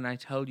 And I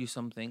tell you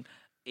something,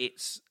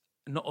 it's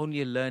not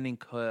only a learning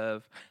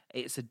curve,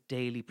 it's a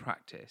daily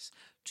practice.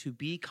 To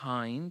be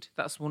kind,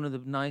 that's one of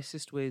the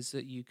nicest ways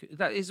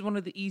that is one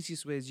of the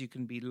easiest ways you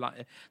can be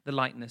the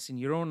lightness in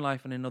your own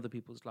life and in other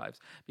people's lives,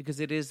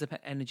 because it is the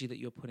energy that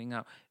you're putting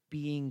out.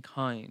 Being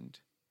kind,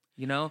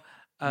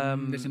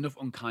 There's enough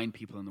unkind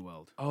people in the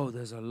world. Oh,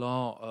 there's a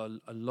lot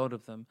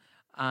of them.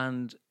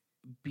 And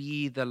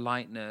be the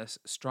lightness,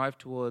 strive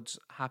towards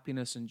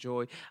happiness and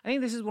joy. I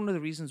think this is one of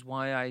the reasons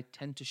why I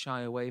tend to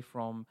shy away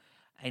from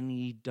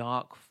any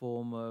dark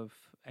form of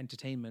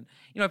entertainment.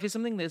 If it's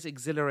something that's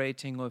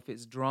exhilarating or if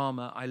it's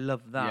drama, I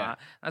love that. Yeah.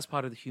 That's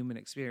part of the human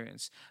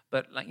experience.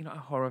 But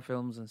horror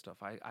films and stuff,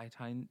 I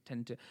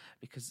tend to,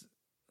 because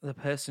the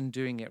person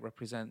doing it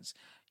represents,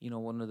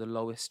 one of the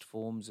lowest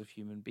forms of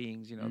human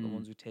beings, the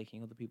ones who are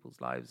taking other people's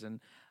lives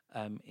and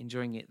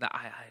enjoying it. That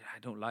I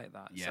don't like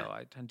that. Yeah. So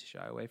I tend to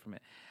shy away from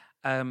it.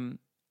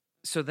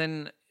 So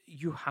then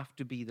you have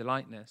to be the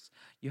lightness.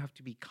 You have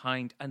to be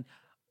kind. And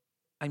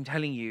I'm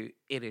telling you,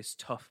 it is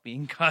tough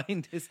being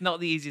kind. It's not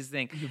the easiest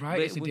thing. You're right.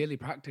 But It's a daily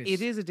practice.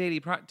 It is a daily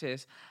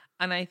practice.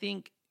 And I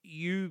think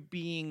you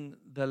being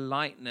the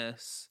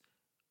lightness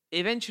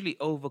eventually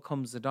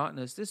overcomes the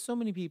darkness. There's so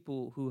many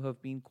people who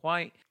have been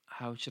quite,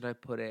 how should I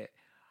put it?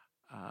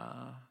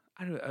 I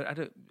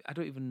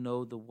don't even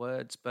know the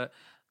words, but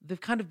they've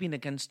kind of been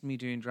against me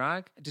doing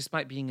drag,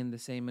 despite being in the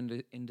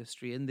same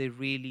industry, and they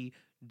really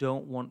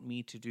don't want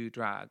me to do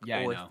drag. Yeah,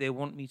 or I know. if they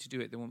want me to do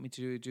it, they want me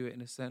to do it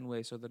in a certain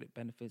way so that it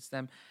benefits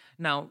them.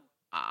 Now,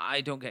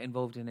 I don't get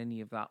involved in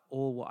any of that.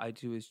 All what I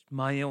do is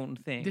my own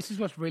thing. This is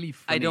what's really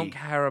funny. I don't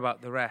care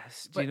about the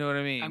rest. Do you know what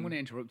I mean? I'm going to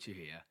interrupt you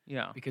here.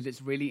 Yeah. Because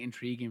it's really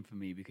intriguing for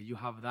me because you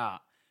have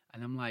that.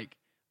 And I'm like,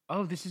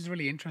 oh, this is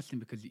really interesting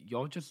because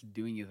you're just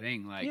doing your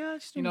thing. Like, Yeah,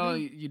 just you doing know,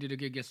 my thing. you did a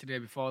gig yesterday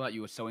before that.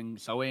 You were sewing.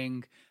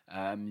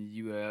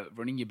 You were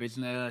running your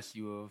business.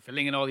 You were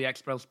filling in all the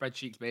Excel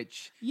spreadsheets,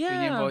 bitch. Doing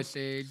Yeah. your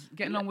invoices,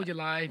 getting on with your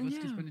life, Yeah.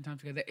 spending time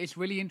together. It's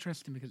really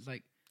interesting because,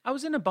 like, I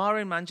was in a bar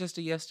in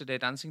Manchester yesterday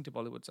dancing to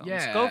Bollywood songs.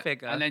 yeah. Go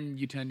figure. And then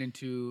you turned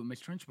into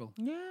Miss Trunchbull.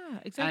 yeah,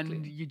 exactly.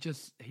 And you're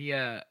just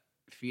here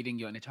feeding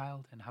your inner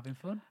child and having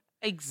fun.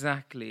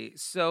 Exactly.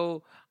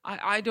 So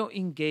I don't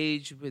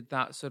engage with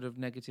that sort of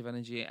negative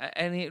energy.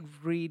 And it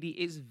really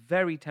is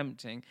very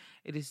tempting.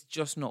 It is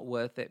just not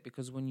worth it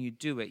because when you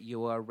do it,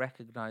 you are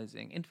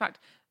recognizing. In fact,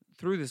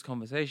 through this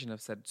conversation, I've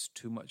said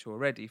too much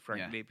already,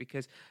 frankly,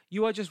 because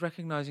you are just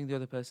recognizing the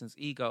other person's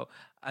ego,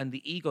 and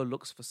the ego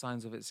looks for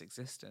signs of its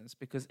existence.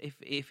 Because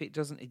if it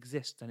doesn't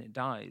exist, then it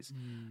dies.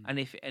 And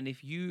if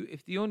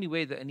the only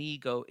way that an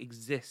ego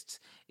exists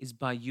is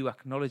by you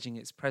acknowledging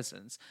its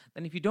presence,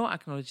 then if you don't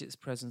acknowledge its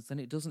presence, then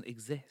it doesn't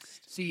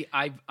exist. See,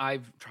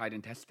 I've tried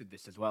and tested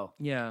this as well.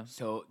 Yeah.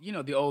 So,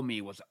 the old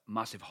me was a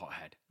massive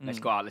hothead. Let's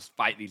go out, let's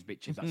fight these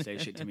bitches that say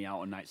shit to me out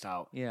on nights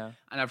out. Yeah.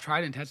 And I've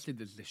tried and tested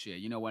this year,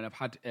 when I've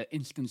had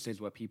instances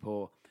where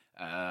people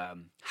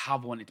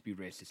have wanted to be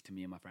racist to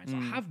me and my friends, or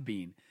have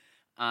been,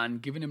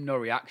 and giving them no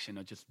reaction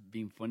or just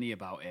being funny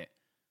about it,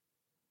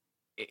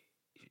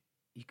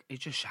 it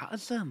just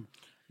shatters them.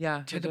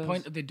 Yeah. To the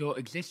point that they don't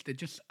exist, they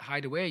just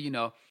hide away.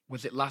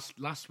 Was it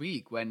last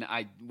week when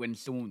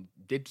someone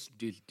did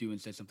do and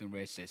say something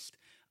racist,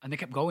 and they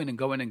kept going and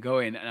going and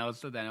going, and I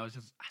started,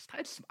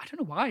 I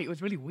don't know why, it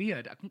was really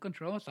weird. I couldn't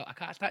control myself.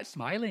 I started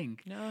smiling.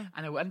 No.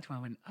 And I went to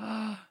him and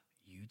went,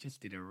 you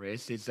just did a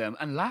racism,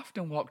 and laughed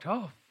and walked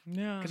off.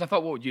 Yeah. Because I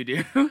thought, what would you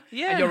do?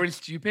 Yeah. And you're really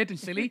stupid and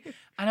silly.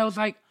 And I was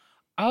like,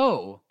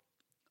 oh,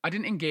 I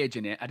didn't engage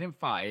in it. I didn't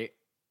fight.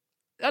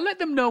 I let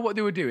them know what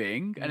they were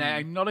doing, and I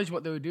acknowledged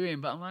what they were doing,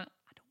 but I'm like,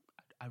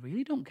 I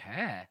really don't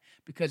care,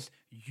 because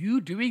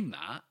you doing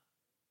that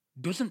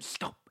doesn't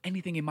stop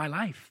anything in my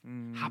life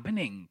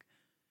happening.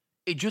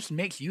 It just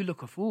makes you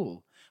look a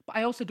fool. But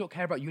I also don't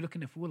care about you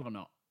looking a fool or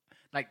not.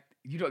 Like,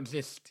 you don't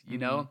exist,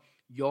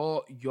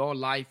 Your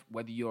life,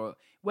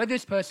 whether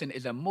this person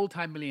is a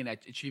multi-millionaire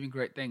achieving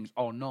great things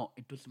or not,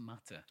 it doesn't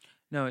matter.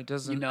 No, it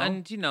doesn't.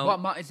 And what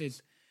matters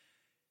is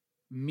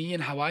me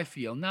and how I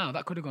feel. Now,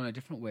 that could have gone a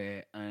different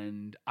way,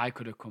 and I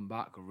could have come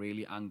back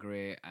really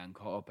angry and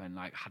caught up and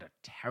had a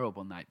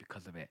terrible night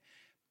because of it.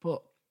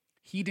 But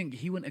he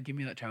wouldn't have given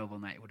me that terrible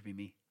night. It would have been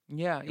me.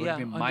 Yeah, it would have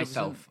been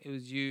myself. It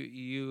was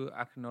you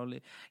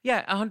acknowledge.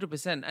 Yeah,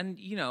 100%. And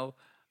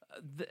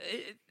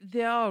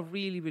they are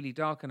really, really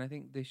dark, and I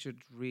think they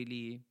should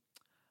really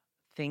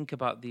think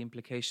about the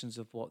implications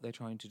of what they're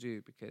trying to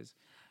do, because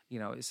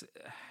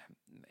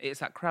it's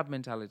that crab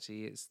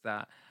mentality. It's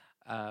that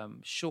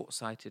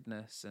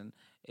short-sightedness, and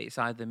it's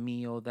either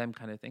me or them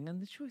kind of thing.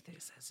 And the truth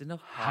is, there's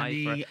enough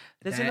pie.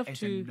 There's enough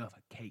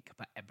cake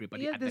for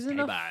everybody at the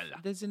table.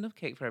 There's enough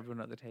cake for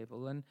everyone at the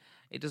table, and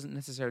it doesn't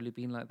necessarily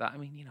be like that. I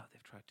mean,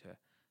 they've tried to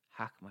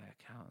hack my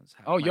accounts.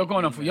 You're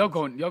going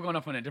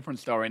off on a different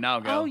story now,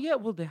 girl. Oh yeah,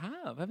 well they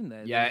have, haven't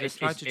they? Yeah, they've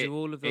tried to do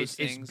all of those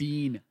things.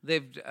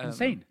 They've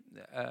insane.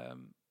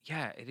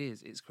 Yeah, it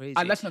is. It's crazy.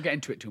 Let's not get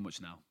into it too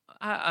much now.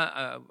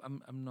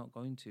 I'm not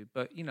going to,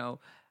 but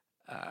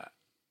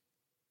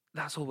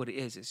that's all what it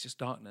is. It's just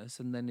darkness,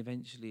 and then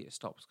eventually it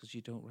stops because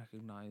you don't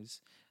recognize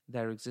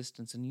their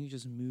existence, and you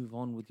just move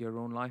on with your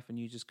own life, and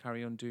you just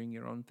carry on doing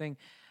your own thing.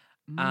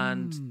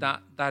 And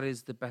that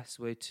is the best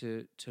way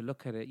to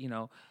look at it.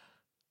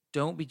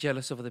 Don't be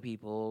jealous of other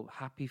people.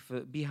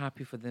 Be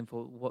happy for them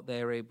for what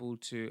they're able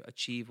to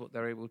achieve, what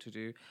they're able to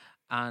do,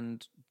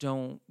 and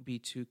don't be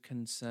too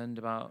concerned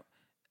about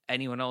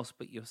anyone else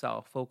but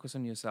yourself. Focus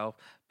on yourself.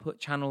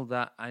 Channel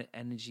that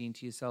energy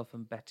into yourself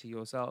and better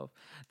yourself.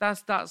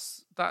 That's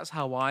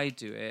how I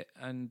do it.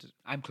 And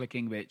I'm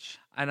clicking, bitch.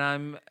 And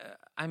I'm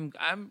I'm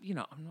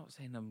not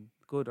saying I'm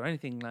good or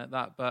anything like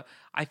that, but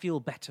I feel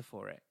better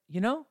for it.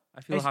 I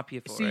feel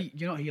happier for it. See,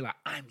 you're not here like,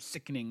 I'm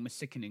sickening.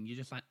 You're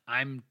just like,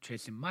 I'm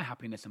chasing my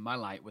happiness and my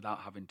light without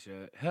having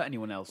to hurt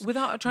anyone else.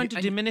 Without trying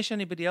to diminish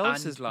anybody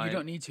else's life. You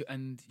don't need to.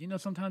 And,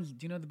 sometimes,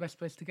 the best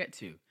place to get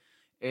to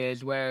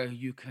is where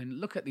you can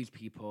look at these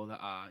people that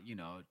are,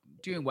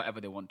 doing whatever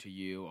they want to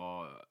you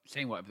or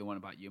saying whatever they want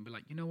about you and be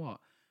like, you know what?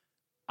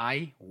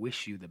 I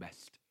wish you the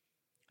best.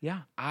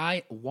 Yeah.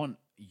 I want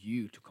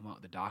you to come out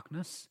of the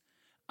darkness,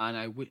 and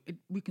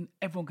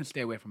everyone can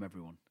stay away from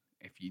everyone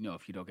if you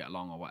don't get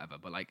along or whatever.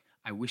 But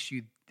I wish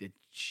you the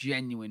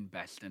genuine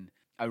best, and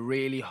I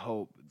really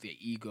hope the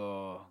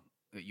ego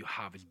that you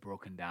have is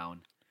broken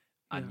down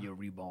and you're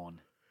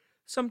reborn.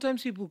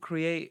 Sometimes people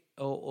create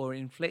or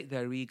inflate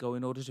their ego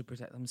in order to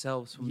protect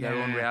themselves from their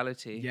own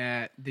reality.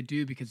 Yeah, they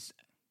do, because,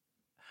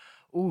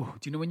 do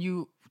you know when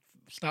you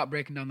start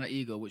breaking down that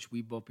ego, which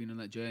we've both been on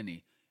that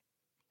journey,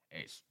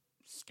 it's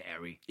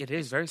scary. It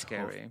is very tough.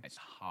 scary. It's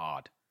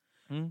hard.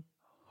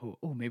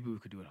 Maybe we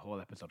could do a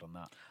whole episode on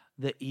that.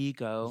 The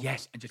ego.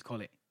 Yes, and just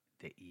call it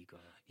The Ego.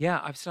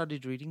 Yeah, I've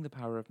started reading The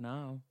Power of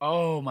Now.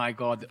 Oh my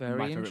God.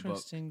 Very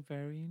interesting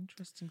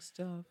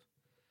stuff.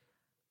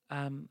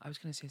 I was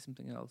going to say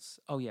something else.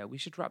 Oh yeah, we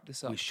should wrap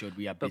this up. We should.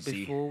 We are busy. But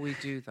before we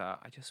do that,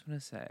 I just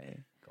want to say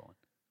Go on.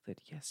 that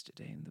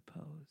yesterday in the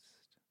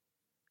post,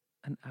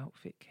 an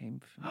outfit came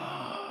for me.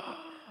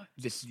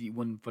 This is the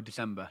one for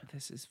December.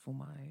 This is for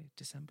my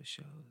December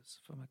shows,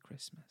 for my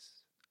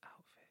Christmas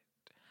outfit.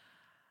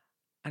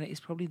 And it is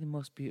probably the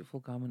most beautiful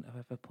garment I've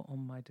ever put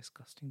on my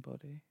disgusting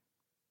body.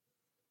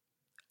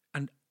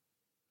 And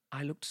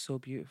I looked so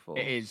beautiful.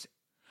 It is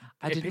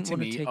I didn't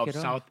want to take of it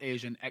off. South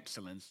Asian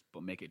excellence,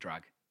 but make it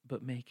drag.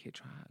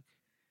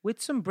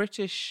 With some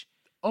British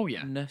Oh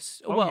yeah.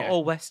 Oh, well, yeah.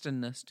 or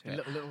westernness to The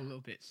it. little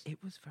bits. It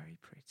was very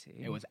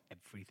pretty. It was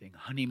everything.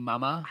 Honey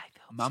Mama. I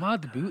felt Mama,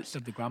 so the boots good.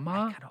 of the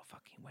grandma. I cannot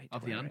fucking wait to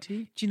Of the wear it.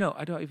 auntie? Do you know,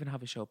 I don't even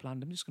have a show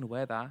planned. I'm just going to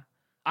wear that.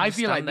 I just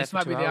feel like stand there this for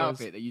might be 2 the hours.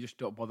 outfit that you just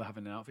don't bother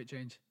having an outfit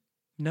change.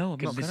 No, I'm not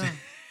 'Cause this- going to.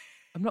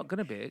 I'm not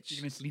going to, bitch. You're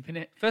going to sleep in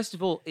it. First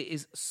of all, it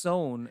is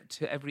sewn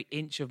to every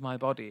inch of my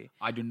body.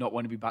 I do not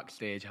want to be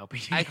backstage helping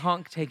you. I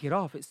can't take it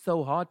off. It's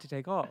so hard to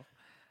take off.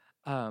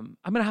 I'm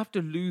going to have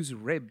to lose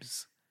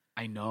ribs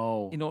I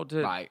know. in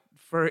order Right.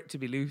 for it to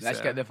be looser.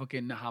 Let's get the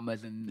fucking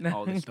hammers and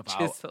all this stuff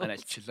out, and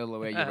let's chisel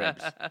away your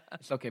ribs.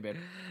 It's okay, babe.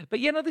 But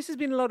yeah, no, this has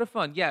been a lot of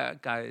fun. Yeah,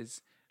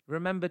 guys,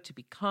 remember to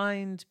be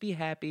kind, be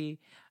happy.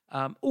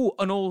 And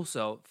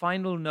also,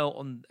 final note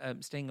on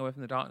staying away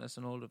from the darkness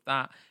and all of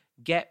that.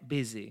 Get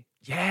busy.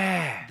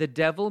 Yeah. The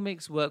devil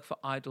makes work for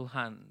idle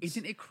hands.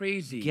 Isn't it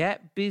crazy?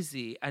 Get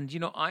busy. And you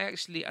know, I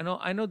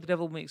know the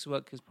devil makes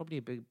work is probably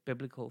a big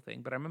biblical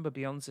thing, but I remember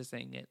Beyonce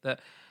saying it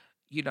that,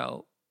 you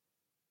know,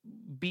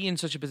 be in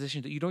such a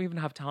position that you don't even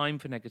have time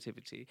for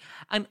negativity.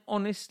 And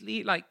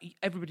honestly, like,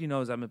 everybody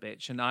knows I'm a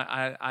bitch, and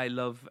I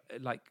love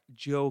like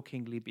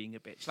jokingly being a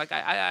bitch. Like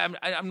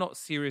I'm not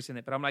serious in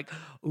it, but I'm like,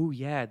 oh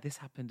yeah, this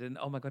happened, and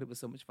oh my god, it was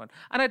so much fun.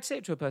 And I'd say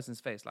it to a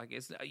person's face, like,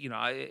 it's, you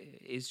know,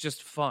 it's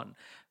just fun.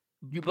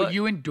 But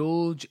you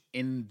indulge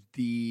in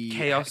the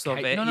Chaos of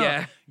it, No,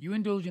 yeah. you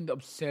indulge in the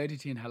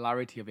absurdity and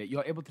hilarity of it.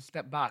 You're able to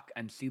step back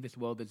and see this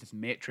world as this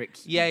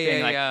matrix. Yeah, thing,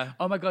 yeah, like, yeah.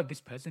 Oh my god,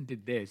 this person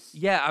did this.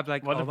 Yeah, I'm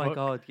like, What the oh my fuck?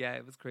 god, yeah,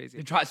 it was crazy.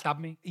 They try to stab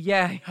me.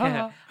 Yeah,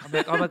 yeah. I'm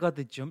like, oh my god,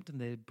 they jumped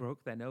and they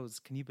broke their nose.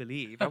 Can you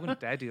believe? I wouldn't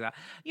dare do that.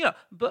 You know,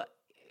 but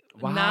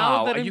Wow.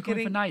 now that Are I'm you coming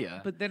getting, for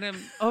Naya? but then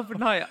for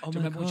Naya. Oh Do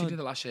my you remember god, when she did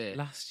it last year?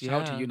 Last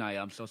Shout out to year. you,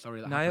 Naya. I'm so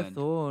sorry that Naya happened.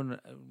 Thorne,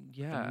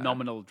 yeah,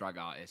 Phenomenal drag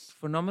artist.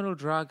 phenomenal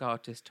drag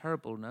artist,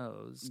 terrible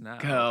nose now.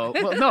 Girl.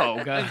 Well,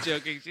 no, girl. I'm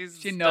joking.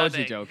 She's She knows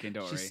stunning. you're joking,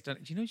 don't She's worry.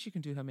 stunning. Do you know she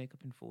can do her makeup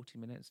in 40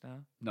 minutes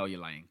now? No,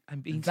 you're lying.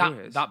 I'm being that,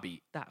 serious. That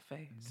beat. That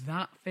face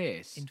That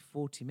face. in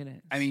 40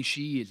 minutes. I mean,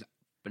 she is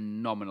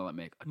phenomenal at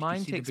makeup. Did you Mine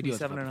see the takes me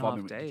videos of her 7.5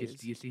 performing- days.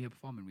 Do you see her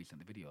performing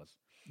recently? Videos?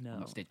 no.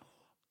 On stage.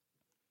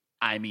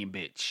 I mean,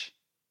 bitch.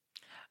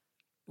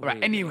 Right,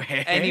 Really.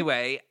 anyway.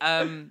 Anyway,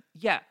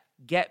 yeah,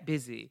 get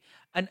busy.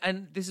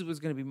 And this was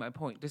going to be my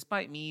point.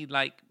 Despite me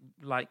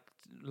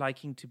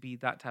liking to be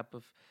that type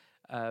of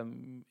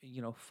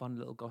you know, fun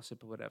little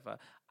gossip or whatever,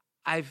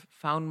 I've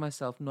found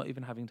myself not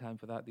even having time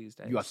for that these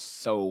days. You are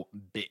so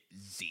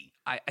busy.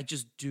 I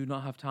just do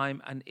not have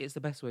time, and it's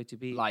the best way to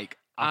be. Like,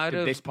 Out after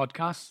of- this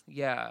podcast,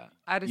 yeah,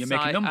 out of You're sight,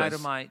 making out numbers.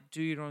 of mind,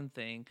 do your own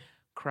thing,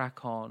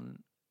 crack on,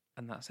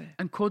 and that's it.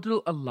 and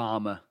cuddle a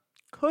llama.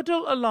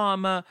 Cuddle a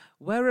llama,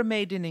 wear a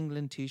Made in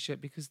England t-shirt,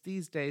 because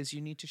these days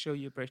you need to show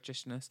your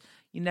Britishness.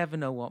 You never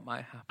know what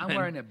might happen. I'm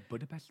wearing a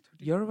Budapest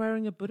hoodie. You're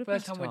wearing a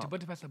Budapest First time I went to top.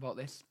 Budapest, I bought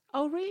this.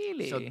 Oh,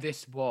 really? So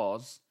this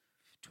was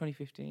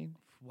 2015.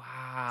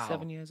 wow,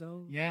 7 years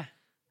old. Yeah.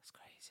 That's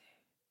crazy.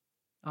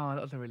 Oh,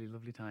 that was a really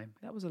lovely time.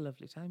 That was a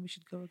lovely time. We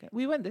should go again.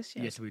 We went this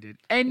year. Yes, we did.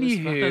 It was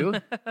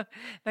Anywho, fun.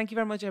 Thank you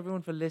very much,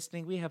 everyone, for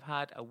listening. We have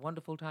had a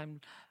wonderful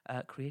time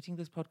creating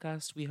this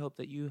podcast. We hope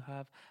that you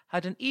have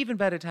had an even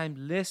better time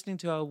listening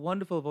to our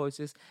wonderful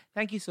voices.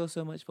 Thank you so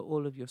much for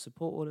all of your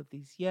support all of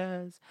these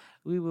years.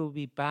 We will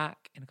be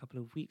back in a couple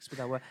of weeks with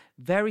our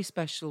very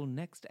special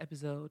next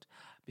episode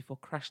before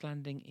crash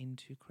landing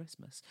into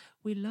Christmas.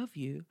 We love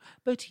you,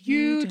 but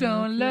you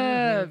don't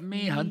love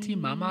me. Auntie,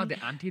 mama,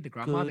 the auntie, the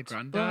grandma, the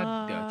granddad,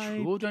 the Goodbye.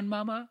 children,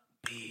 mama.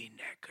 Be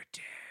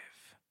negative.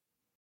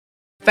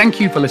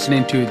 Thank you for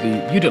listening to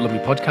the You Don't Love Me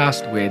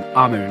podcast with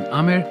Amir and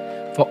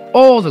Amir. For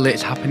all the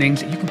latest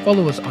happenings, you can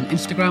follow us on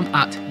Instagram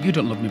at You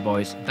Don't Love Me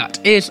Boys.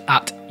 That is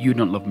at You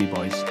Don't Love Me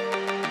Boys.